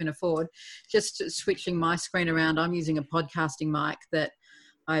what people can afford. Just switching my screen around, I'm using a podcasting mic that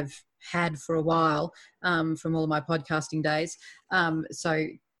I've had for a while from all of my podcasting days. So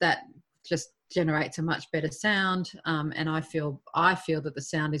that just generates a much better sound, and I feel that the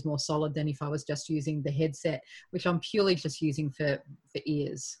sound is more solid than if I was just using the headset, which I'm purely just using for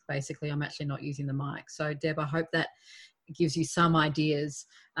ears. Basically, I'm actually not using the mic. So Deb, I hope that gives you some ideas.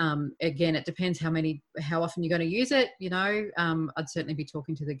 Again, it depends how often you're going to use it. I'd certainly be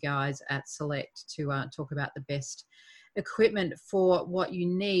talking to the guys at Select to talk about the best equipment for what you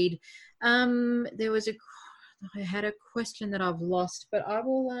need. I had a question that I've lost, but I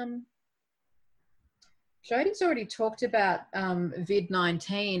will Jody's already talked about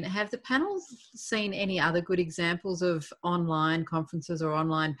Vid-19. Have the panels seen any other good examples of online conferences or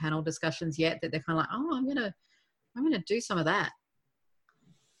online panel discussions yet that they're kind of like, I'm gonna do some of that?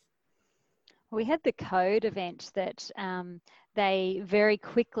 We had the Code event that they very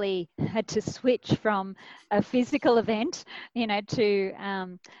quickly had to switch from a physical event, to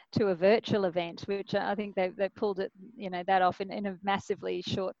a virtual event, which I think they pulled it, that off in a massively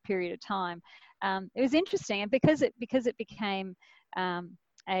short period of time. It was interesting, and because it became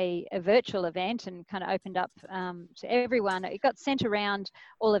a virtual event and kind of opened up to everyone, it got sent around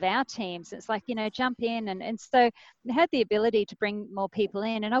all of our teams. It's like, jump in, and so they had the ability to bring more people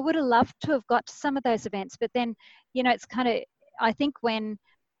in. And I would have loved to have got to some of those events, but then, it's kind of, I think when,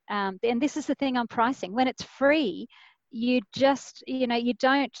 and this is the thing on pricing, when it's free, you just, you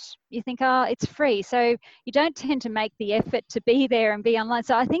think, oh, it's free. So you don't tend to make the effort to be there and be online.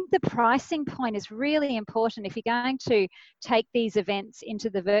 So I think the pricing point is really important. If you're going to take these events into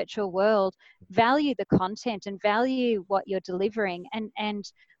the virtual world, value the content and value what you're delivering, and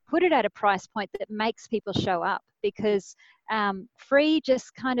put it at a price point that makes people show up, because free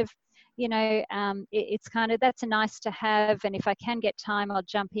just kind of, it's kind of, that's a nice to have, and if I can get time, I'll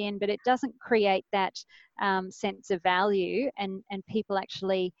jump in, but it doesn't create that sense of value and people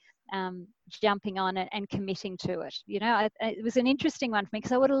actually jumping on it and committing to it. It was an interesting one for me,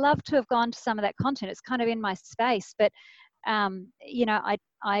 because I would have loved to have gone to some of that content. It's kind of in my space, but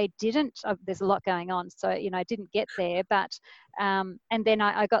I didn't. There's a lot going on, so I didn't get there. But and then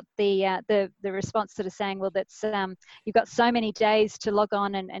I got the response sort of saying, well, that's you've got so many days to log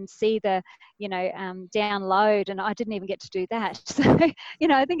on and see the download, and I didn't even get to do that. So I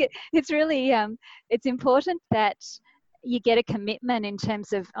think it's really it's important that you get a commitment in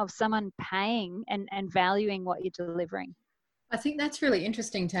terms of someone paying and valuing what you're delivering. I think that's really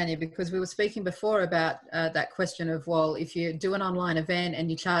interesting, Tanya, because we were speaking before about that question of, well, if you do an online event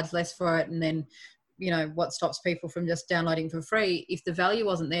and you charge less for it, and then, what stops people from just downloading for free? If the value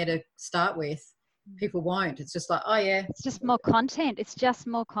wasn't there to start with, people won't. It's just like, oh yeah. It's just more content. It's just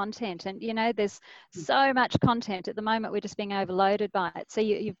more content. And, there's so much content at the moment. We're just being overloaded by it. So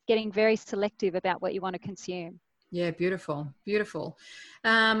you're getting very selective about what you want to consume. Yeah, beautiful, beautiful.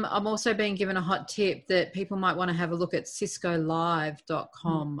 I'm also being given a hot tip that people might want to have a look at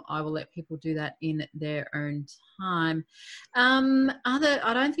ciscolive.com. I will let people do that in their own time.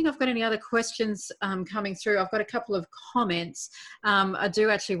 I don't think I've got any other questions coming through. I've got a couple of comments. I do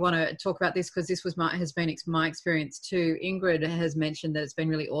actually want to talk about this, because this has been my experience too. Ingrid has mentioned that it's been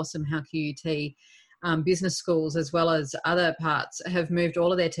really awesome how QUT business schools, as well as other parts, have moved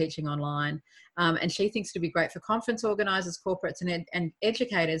all of their teaching online. And she thinks it'd be great for conference organisers, corporates and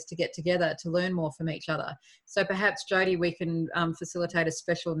educators to get together to learn more from each other. So perhaps, Jody, we can facilitate a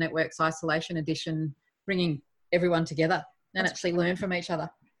special Networks Isolation edition, bringing everyone together and actually learn from each other.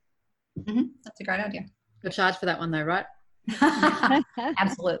 Mm-hmm. That's a great idea. You'll charge for that one though, right?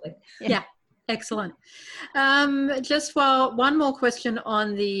 Absolutely. Yeah. Excellent. Just one more question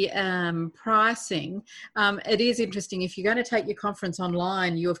on the pricing. It is interesting. If you're going to take your conference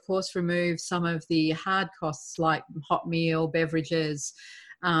online, you of course remove some of the hard costs like hot meal, beverages,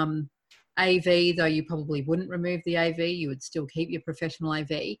 AV, though you probably wouldn't remove the AV. You would still keep your professional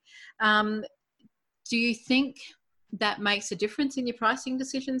AV. Do you think that makes a difference in your pricing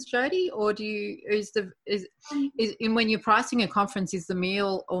decisions, Jody? Or when you're pricing a conference, is the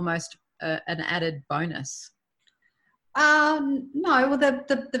meal almost an added bonus? No, well,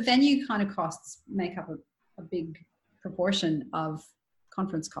 the venue kind of costs make up a big proportion of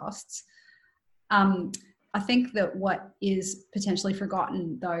conference costs. I think that what is potentially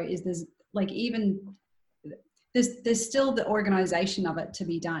forgotten though is there's still the organization of it to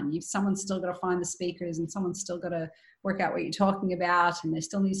be done. Someone's still got to find the speakers, and someone's still got to work out what you're talking about, and there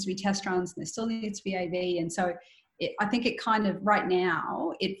still needs to be test runs, and there still needs to be AV. And so I think it kind of, right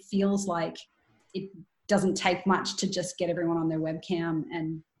now, it feels like it doesn't take much to just get everyone on their webcam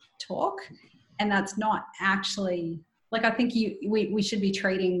and talk. And that's not actually, I think we should be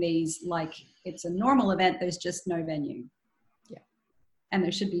treating these like it's a normal event. There's just no venue. Yeah. And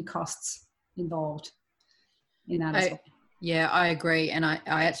there should be costs involved in that as well. Yeah, I agree. And I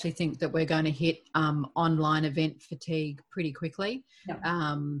actually think that we're going to hit online event fatigue pretty quickly.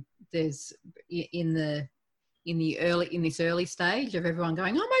 Yeah. There's in this early stage of everyone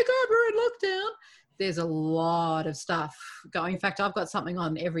going, oh my God, we're in lockdown. There's a lot of stuff going. In fact, I've got something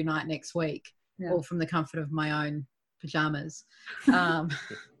on every night next week, all from the comfort of my own pajamas. I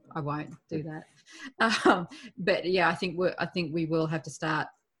won't do that. But yeah, I think we will have to start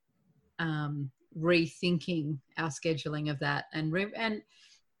rethinking our scheduling of that. And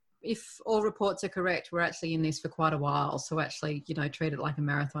if all reports are correct, we're actually in this for quite a while. So actually, treat it like a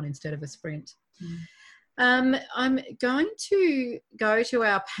marathon instead of a sprint. Mm. I'm going to go to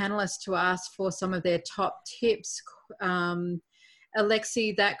our panelists to ask for some of their top tips.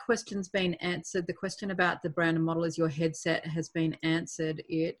 Alexi, that question's been answered. The question about the brand and model as your headset has been answered.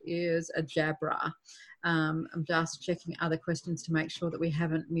 It is a Jabra. I'm just checking other questions to make sure that we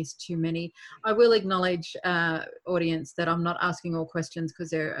haven't missed too many. I will acknowledge, audience, that I'm not asking all questions because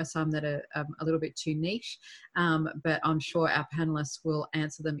there are some that are a little bit too niche, but I'm sure our panelists will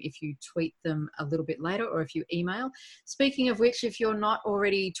answer them if you tweet them a little bit later or if you email. Speaking of which, if you're not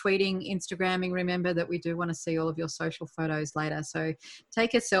already tweeting, Instagramming, remember that we do want to see all of your social photos later. So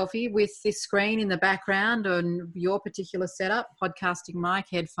take a selfie with this screen in the background on your particular setup, podcasting mic,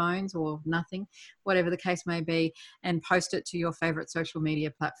 headphones, or nothing, whatever the case may be, and post it to your favorite social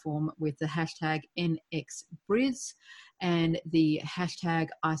media platform with the hashtag NXBriz and the hashtag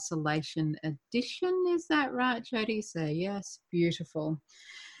isolation edition. Is that right, Jody? Say yes. Beautiful.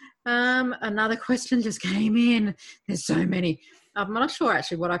 Another question just came in. There's so many. I'm not sure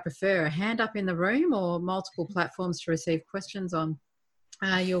actually what I prefer, a hand up in the room or multiple platforms to receive questions on.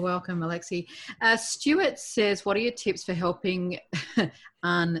 You're welcome, Alexi. Stuart says, what are your tips for helping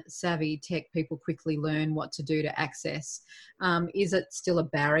unsavvy tech people quickly learn what to do to access? Is it still a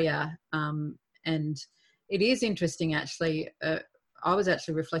barrier? And it is interesting, actually. I was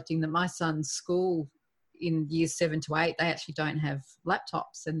actually reflecting that my son's school in years 7 to 8, they actually don't have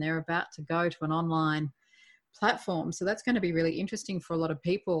laptops, and they're about to go to an online platform. So that's going to be really interesting for a lot of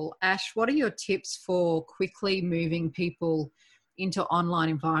people. Ash, what are your tips for quickly moving people into online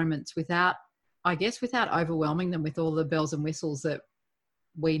environments without overwhelming them with all the bells and whistles that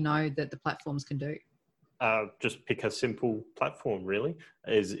we know that the platforms can do? Just pick a simple platform, really,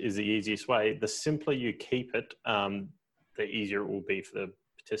 is the easiest way. The simpler you keep it, the easier it will be for the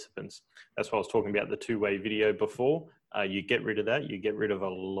participants. That's why I was talking about the two-way video before. You get rid of that, you get rid of a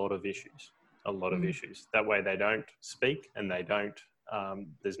lot of issues. That way they don't speak and they don't,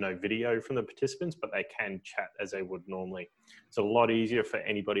 there's no video from the participants, but they can chat as they would normally. It's a lot easier for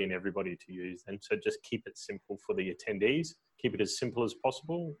anybody and everybody to use. And so just keep it simple for the attendees. Keep it as simple as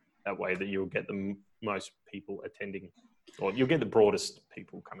possible. That way that you'll get the most people attending, or you'll get the broadest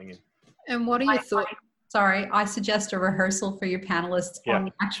people coming in. And what are your thoughts? Sorry, I suggest a rehearsal for your panelists on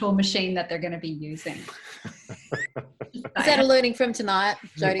the actual machine that they're going to be using. Is that a learning from tonight,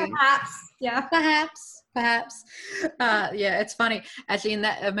 Jody? Perhaps, yeah. Perhaps. Yeah, it's funny. Actually,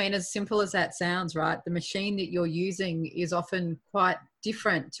 as simple as that sounds, right? The machine that you're using is often quite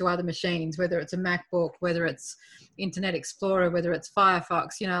different to other machines, whether it's a MacBook, whether it's Internet Explorer, whether it's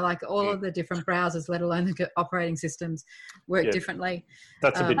Firefox, like all of the different browsers, let alone the operating systems, work differently.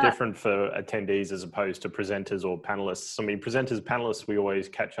 That's a bit different for attendees as opposed to presenters or panelists. I mean, presenters, panelists, we always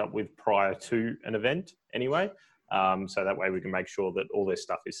catch up with prior to an event anyway. So that way we can make sure that all their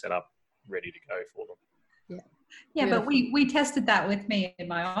stuff is set up, ready to go for them. Yeah, but we tested that with me in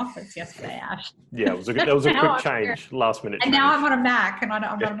my office yesterday, Ash. Yeah, that was a quick change, last minute. And now I'm on a Mac, and I'm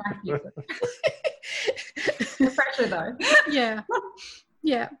not a Mac user. No pressure though.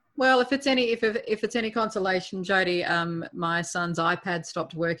 Yeah. Well, if it's any consolation, Jody, my son's iPad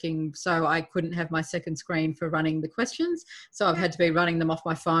stopped working, so I couldn't have my second screen for running the questions. So I've had to be running them off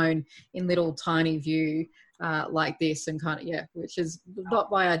my phone in little tiny view like this, and which is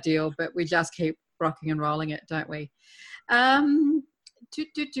not my ideal, but we just keep rocking and rolling it, don't we? I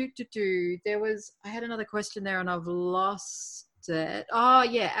had another question there and I've lost it. Oh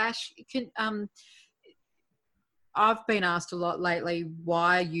yeah, Ash, I've been asked a lot lately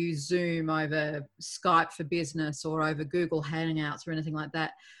why use Zoom over Skype for Business or over Google Hangouts or anything like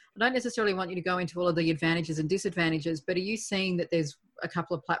that. I don't necessarily want you to go into all of the advantages and disadvantages, but are you seeing that there's a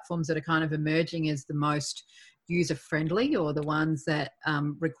couple of platforms that are kind of emerging as the most user-friendly or the ones that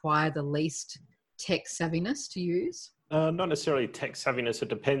require the least tech savviness to use? Not necessarily tech savviness. It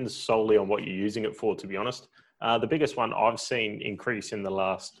depends solely on what you're using it for, to be honest. The biggest one I've seen increase in the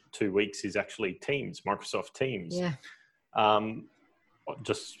last 2 weeks is actually Teams, Microsoft Teams. Yeah.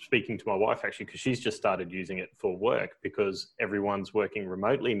 Just speaking to my wife, actually, because she's just started using it for work because everyone's working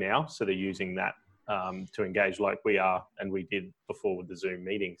remotely now. So they're using that to engage like we are and we did before with the Zoom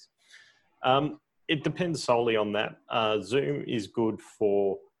meetings. It depends solely on that. Zoom is good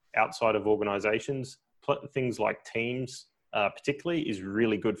for outside of organizations. Things like Teams particularly is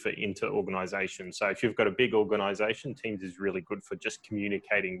really good for inter-organization. So if you've got a big organization, Teams is really good for just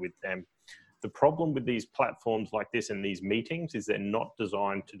communicating with them. The problem with these platforms like this and these meetings is they're not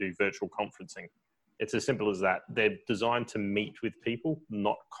designed to do virtual conferencing. It's as simple as that. They're designed to meet with people,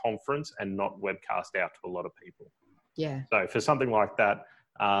 not conference and not webcast out to a lot of people. Yeah. So for something like that,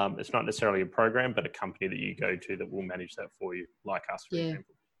 it's not necessarily a program, but a company that you go to that will manage that for you, like us, for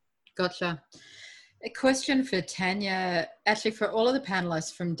example. Gotcha. A question for Tanya, actually for all of the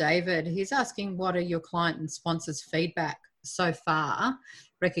panelists, from David. He's asking, what are your client and sponsors' feedback so far,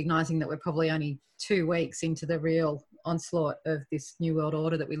 recognising that we're probably only 2 weeks into the real onslaught of this new world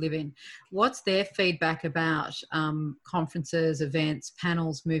order that we live in. What's their feedback about conferences, events,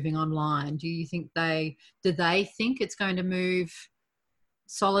 panels moving online? Do you think do they think it's going to move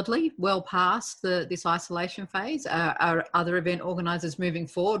solidly well past this isolation phase? Are other event organisers moving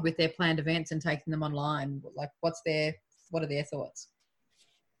forward with their planned events and taking them online? Like, what are their thoughts?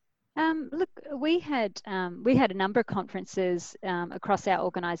 Look, we had a number of conferences across our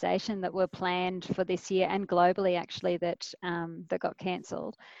organisation that were planned for this year and globally, actually, that got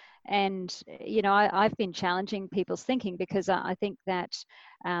cancelled. And I've been challenging people's thinking, because I think that,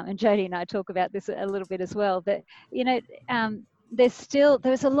 and Jody and I talk about this a little bit as well, that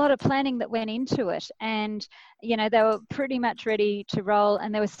there was a lot of planning that went into it, and they were pretty much ready to roll,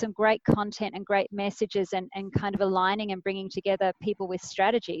 and there was some great content and great messages and kind of aligning and bringing together people with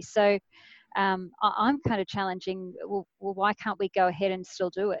strategy. So I'm kind of challenging, well, why can't we go ahead and still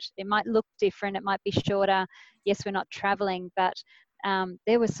do it? It might look different, it might be shorter. Yes, we're not traveling, but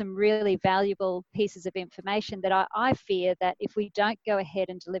there were some really valuable pieces of information that I fear that if we don't go ahead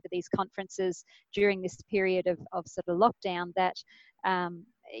and deliver these conferences during this period of sort of lockdown, that,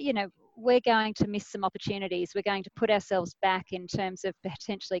 we're going to miss some opportunities. We're going to put ourselves back in terms of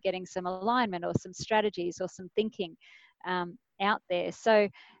potentially getting some alignment or some strategies or some thinking out there. So,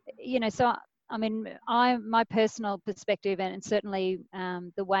 I mean, my personal perspective, and certainly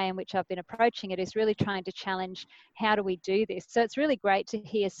the way in which I've been approaching it, is really trying to challenge, how do we do this? So it's really great to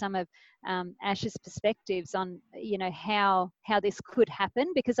hear some of Ash's perspectives on, how this could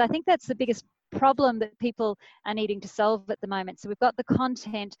happen, because I think that's the biggest problem that people are needing to solve at the moment. So we've got the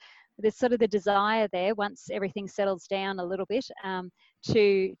content, there's sort of the desire there, once everything settles down a little bit,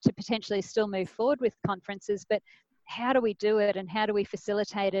 to potentially still move forward with conferences, but how do we do it and how do we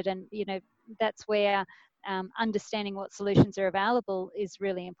facilitate it? And that's where understanding what solutions are available is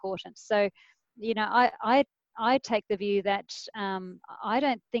really important. So I take the view that I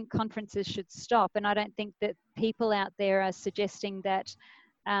don't think conferences should stop, and I don't think that people out there are suggesting that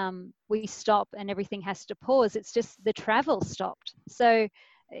we stop and everything has to pause. It's just the travel stopped. So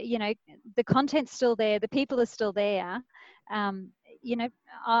the content's still there, the people are still there.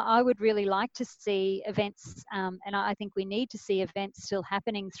 I would really like to see events, and I think we need to see events still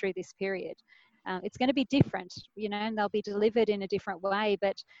happening through this period. It's going to be different, and they'll be delivered in a different way,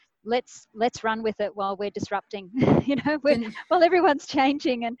 but let's run with it while we're disrupting, while everyone's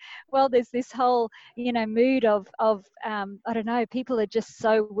changing, and while there's this whole, mood of I don't know, people are just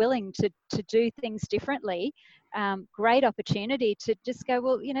so willing to do things differently. Great opportunity to just go,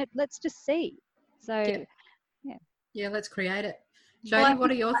 well, let's just see. So, yeah, let's create it. Jody, what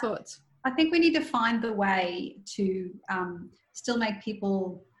are your thoughts? I think we need to find the way to still make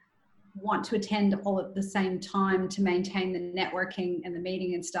people want to attend all at the same time, to maintain the networking and the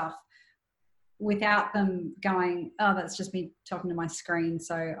meeting and stuff, without them going, oh, that's just me talking to my screen,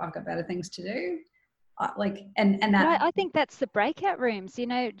 so I've got better things to do. I think that's the breakout rooms,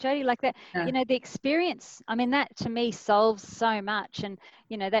 Jody, like that, yeah. The experience, I mean, that to me solves so much. And,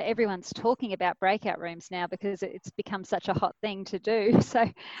 that everyone's talking about breakout rooms now because it's become such a hot thing to do. So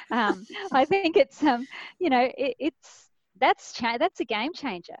I think it's, that's a game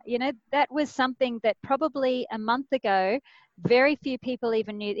changer. That was something that probably a month ago, very few people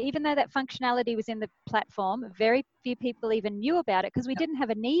even knew, even though that functionality was in the platform, very few people even knew about it because we didn't have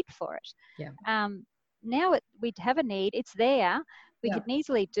a need for it. Yeah. Now we have a need, it's there, we can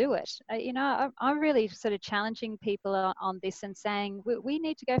easily do it. I'm really sort of challenging people on this and saying we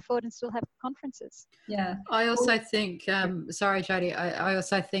need to go forward and still have conferences. Yeah. I also think, sorry, Jody, I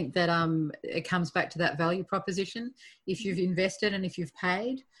also think that it comes back to that value proposition. If you've invested and if you've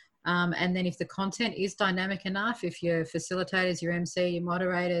paid, and then if the content is dynamic enough, if your facilitators, your MC, your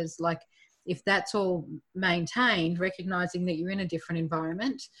moderators, like if that's all maintained, recognizing that you're in a different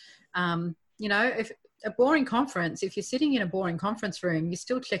environment, if a boring conference, if you're sitting in a boring conference room, you're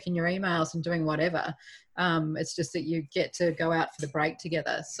still checking your emails and doing whatever. It's just that you get to go out for the break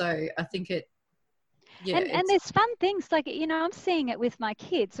together. So I think and there's fun things like, I'm seeing it with my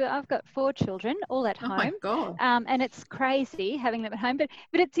kids. So I've got 4 children all at home. Oh my God. And it's crazy having them at home, but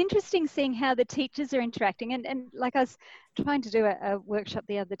it's interesting seeing how the teachers are interacting. And like I was trying to do a workshop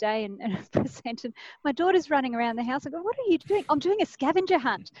the other day and present, and my daughter's running around the house. I go, what are you doing? I'm doing a scavenger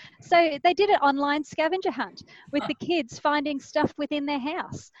hunt. So they did an online scavenger hunt with the kids finding stuff within their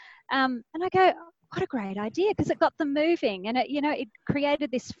house. And I go, what a great idea, because it got them moving and it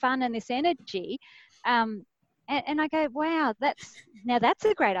created this fun and this energy. And I go, wow, that's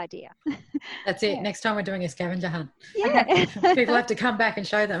a great idea. That's it. Next time we're doing a scavenger hunt. Yeah. People have to come back and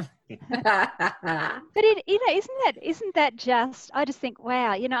show them. But isn't that just, I just think,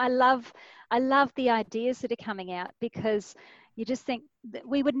 wow, I I love the ideas that are coming out, because you just think that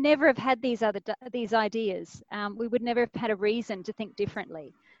we would never have had these ideas. We would never have had a reason to think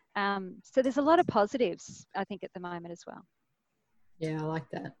differently. So there's a lot of positives, I think, at the moment as well. Yeah, I like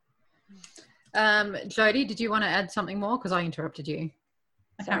that. Jody, did you want to add something more? Because I interrupted you.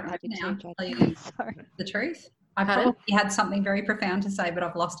 I can't remember now. Tell you the truth. I Pardon? probably had something very profound to say, but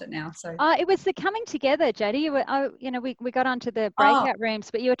I've lost it now. So it was the coming together, Jody. We got onto the breakout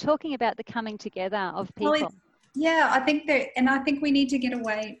rooms, but you were talking about the coming together of people. Well, I think we need to get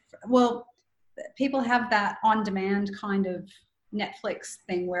away. Well, people have that on-demand kind of Netflix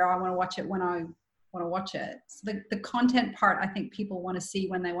thing where I want to watch it when I want to watch it. So the content part, I think people want to see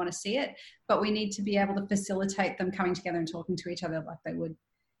when they want to see it, but we need to be able to facilitate them coming together and talking to each other like they would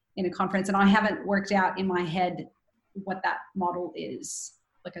in a conference. And I haven't worked out in my head what that model is.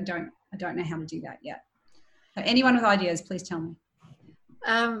 Like I don't know how to do that yet. So anyone with ideas, please tell me.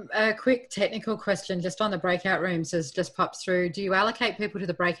 A quick technical question just on the breakout rooms has just popped through. Do you allocate people to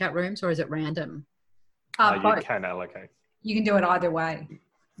the breakout rooms, or is it random? You can allocate. You can do it either way.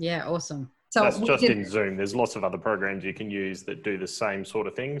 Yeah, awesome. So that's just in Zoom. There's lots of other programs you can use that do the same sort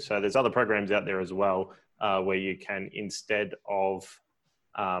of thing. So there's other programs out there as well where you can, instead of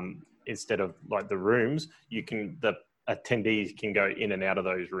like the rooms, the attendees can go in and out of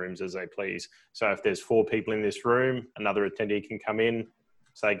those rooms as they please. So if there's 4 people in this room, another attendee can come in,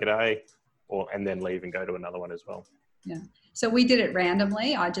 say g'day, and then leave and go to another one as well. Yeah. So we did it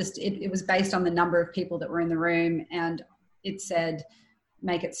randomly. It was based on the number of people that were in the room, and it said,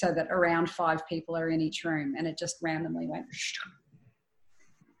 make it so that around 5 people are in each room, and it just randomly went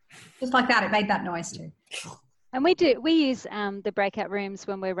just like that. It made that noise too. And we use the breakout rooms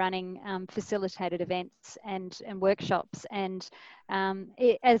when we're running facilitated events and workshops. And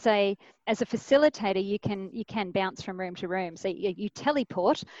as a facilitator, you can bounce from room to room. So you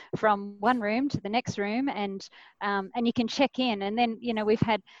teleport from one room to the next room, and you can check in. And then we've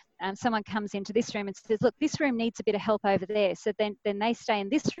had someone comes into this room and says, look, this room needs a bit of help over there. So then they stay in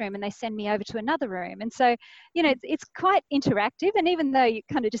this room and they send me over to another room. And so, it's quite interactive. And even though you're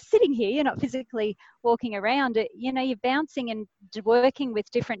kind of just sitting here, you're not physically walking around, you're bouncing and working with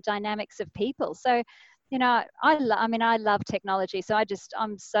different dynamics of people. So, I love technology. So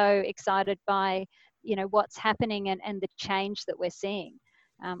I'm so excited by, what's happening and the change that we're seeing.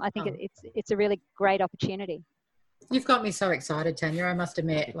 I think it's a really great opportunity. You've got me so excited, Tanya. I must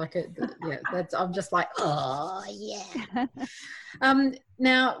admit, I'm just like, oh yeah.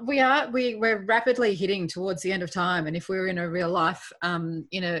 Now we're rapidly hitting towards the end of time, and if we were in a real life,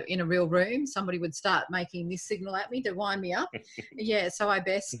 in a real room, somebody would start making this signal at me to wind me up. Yeah, so I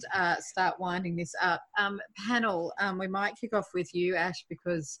best start winding this up. Panel, we might kick off with you, Ash,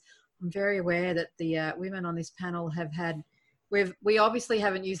 because I'm very aware that the women on this panel have had. We obviously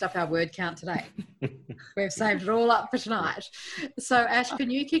haven't used up our word count today. We've saved it all up for tonight. So Ash, can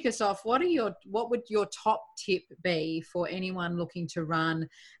you kick us off? What would your top tip be for anyone looking to run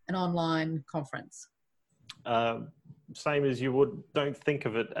an online conference? Same as you would. Don't think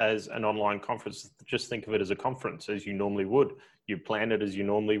of it as an online conference. Just think of it as a conference, as you normally would. You plan it as you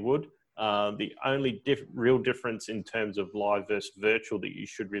normally would. The only real difference in terms of live versus virtual that you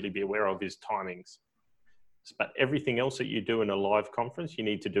should really be aware of is timings. But everything else that you do in a live conference, you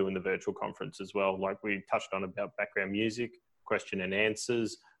need to do in the virtual conference as well. Like we touched on about background music, question and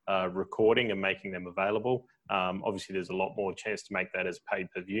answers, recording and making them available. Obviously, there's a lot more chance to make that as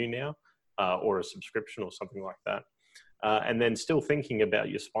pay-per-view now or a subscription or something like that. And then still thinking about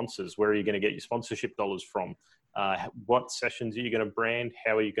your sponsors. Where are you going to get your sponsorship dollars from? What sessions are you going to brand?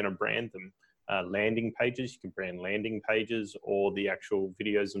 How are you going to brand them? Landing pages, you can brand landing pages or the actual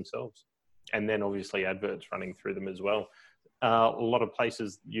videos themselves. And then obviously adverts running through them as well. A lot of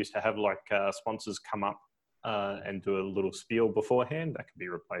places used to have sponsors come up and do a little spiel beforehand. That can be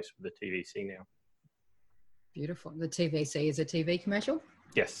replaced with the TVC now. Beautiful. The TVC is a TV commercial?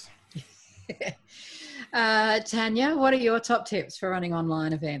 Yes. Tanya, what are your top tips for running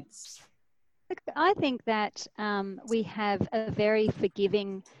online events? I think that we have a very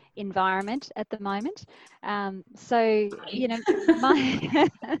forgiving environment at the moment.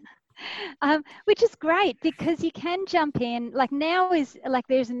 Which is great because you can jump in. Like now is like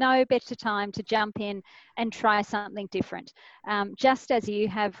there's no better time to jump in and try something different. Just as you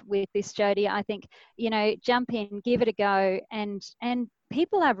have with this, Jody, I think jump in, give it a go, and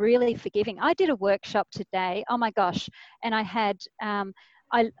people are really forgiving. I did a workshop today. Oh my gosh, and I had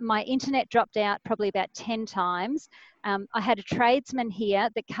my internet dropped out probably about 10 times. I had a tradesman here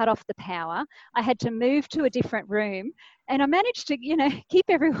that cut off the power. I had to move to a different room, and I managed to, keep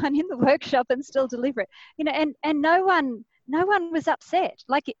everyone in the workshop and still deliver it. And no one was upset.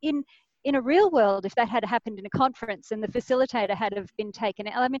 Like in a real world, if that had happened in a conference and the facilitator had have been taken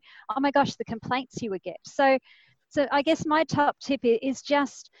out, I mean, oh my gosh, the complaints you would get. So I guess my top tip is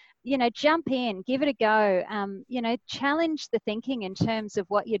just, jump in, give it a go, challenge the thinking in terms of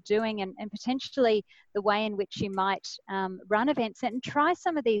what you're doing and potentially the way in which you might run events, and try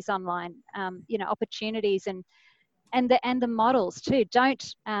some of these online, opportunities and the models too.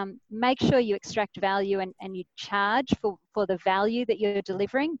 Don't make sure you extract value and you charge for the value that you're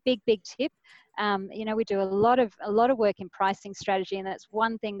delivering. Big tip. We do a lot of work in pricing strategy, and that's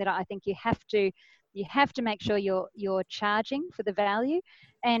one thing that I think you have to make sure you're charging for the value,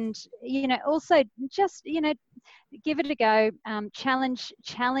 and also just give it a go. Challenge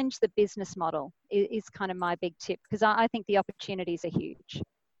the business model is kind of my big tip, because I think the opportunities are huge.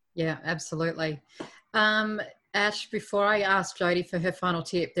 Yeah, absolutely. Ash, before I ask Jody for her final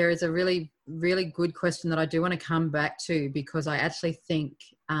tip, there is a really, really good question that I do want to come back to, because I actually think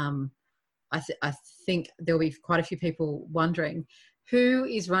I think there'll be quite a few people wondering who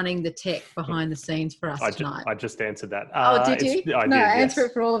is running the tech behind the scenes for us tonight. I just answered that. Did you? I did, answer yes.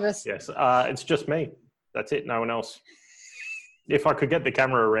 it for all of us. Yes, it's just me. That's it. No one else. If I could get the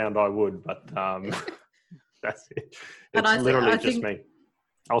camera around, I would, but that's it. It's literally just me.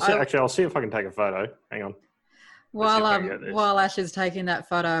 I'll see if I can take a photo. Hang on. While Ash is taking that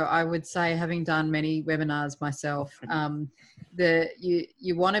photo, I would say, having done many webinars myself,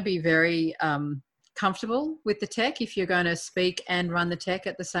 you want to be very comfortable with the tech if you're going to speak and run the tech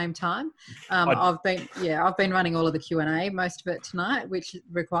at the same time. I've been running all of the Q&A, most of it tonight, which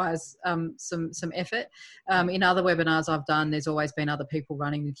requires some effort. In other webinars I've done, there's always been other people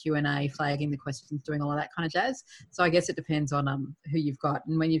running the Q&A, flagging the questions, doing all of that kind of jazz. So I guess it depends on who you've got.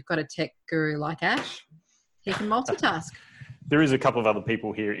 And when you've got a tech guru like Ash, he can multitask. There is a couple of other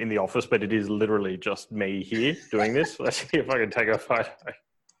people here in the office, but it is literally just me here doing this. Let's see if I can take a photo.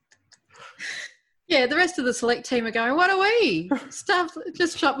 Yeah, the rest of the select team are going, what are we? Stuff,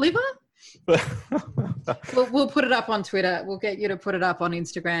 just chop liver? We'll put it up on Twitter. We'll get you to put it up on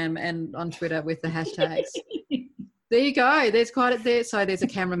Instagram and on Twitter with the hashtags. There you go. There's quite it there. So there's a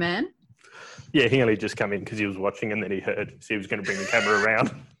cameraman. Yeah, he only just come in because he was watching and then he heard. So he was going to bring the camera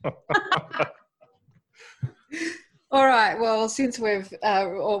around. All right. Well, since we're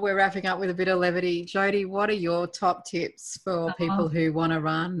wrapping up with a bit of levity, Jody, what are your top tips for people who want to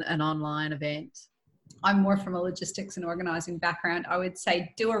run an online event? I'm more from a logistics and organizing background. I would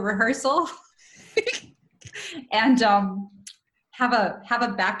say do a rehearsal and have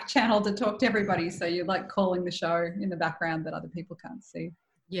a back channel to talk to everybody. So you're like calling the show in the background that other people can't see.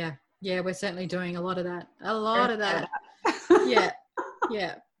 Yeah. Yeah. We're certainly doing a lot of that.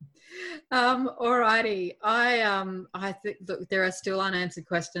 Yeah. Alrighty. I think that there are still unanswered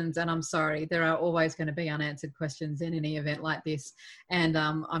questions, and I'm sorry, there are always going to be unanswered questions in any event like this. And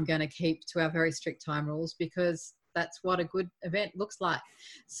I'm going to keep to our very strict time rules, because that's what a good event looks like.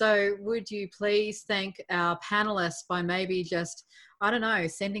 So would you please thank our panelists by maybe just, I don't know,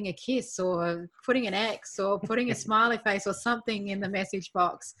 sending a kiss or putting an X or putting a smiley face or something in the message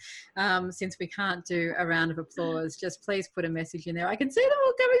box. Since we can't do a round of applause, just please put a message in there. I can see them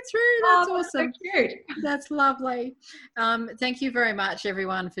all coming through. That's awesome. So cute. That's lovely. Thank you very much,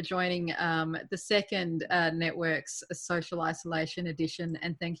 everyone, for joining the second Networks Social Isolation edition.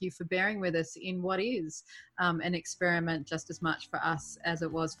 And thank you for bearing with us in what is an experiment just as much for us as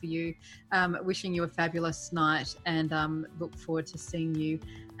it was for you. Wishing you a fabulous night, and look forward to seeing you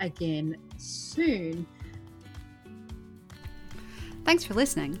again soon. Thanks for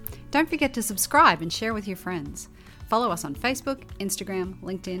listening. Don't forget to subscribe and share with your friends. Follow us on Facebook, Instagram,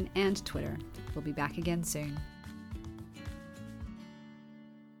 LinkedIn, and Twitter. We'll be back again soon.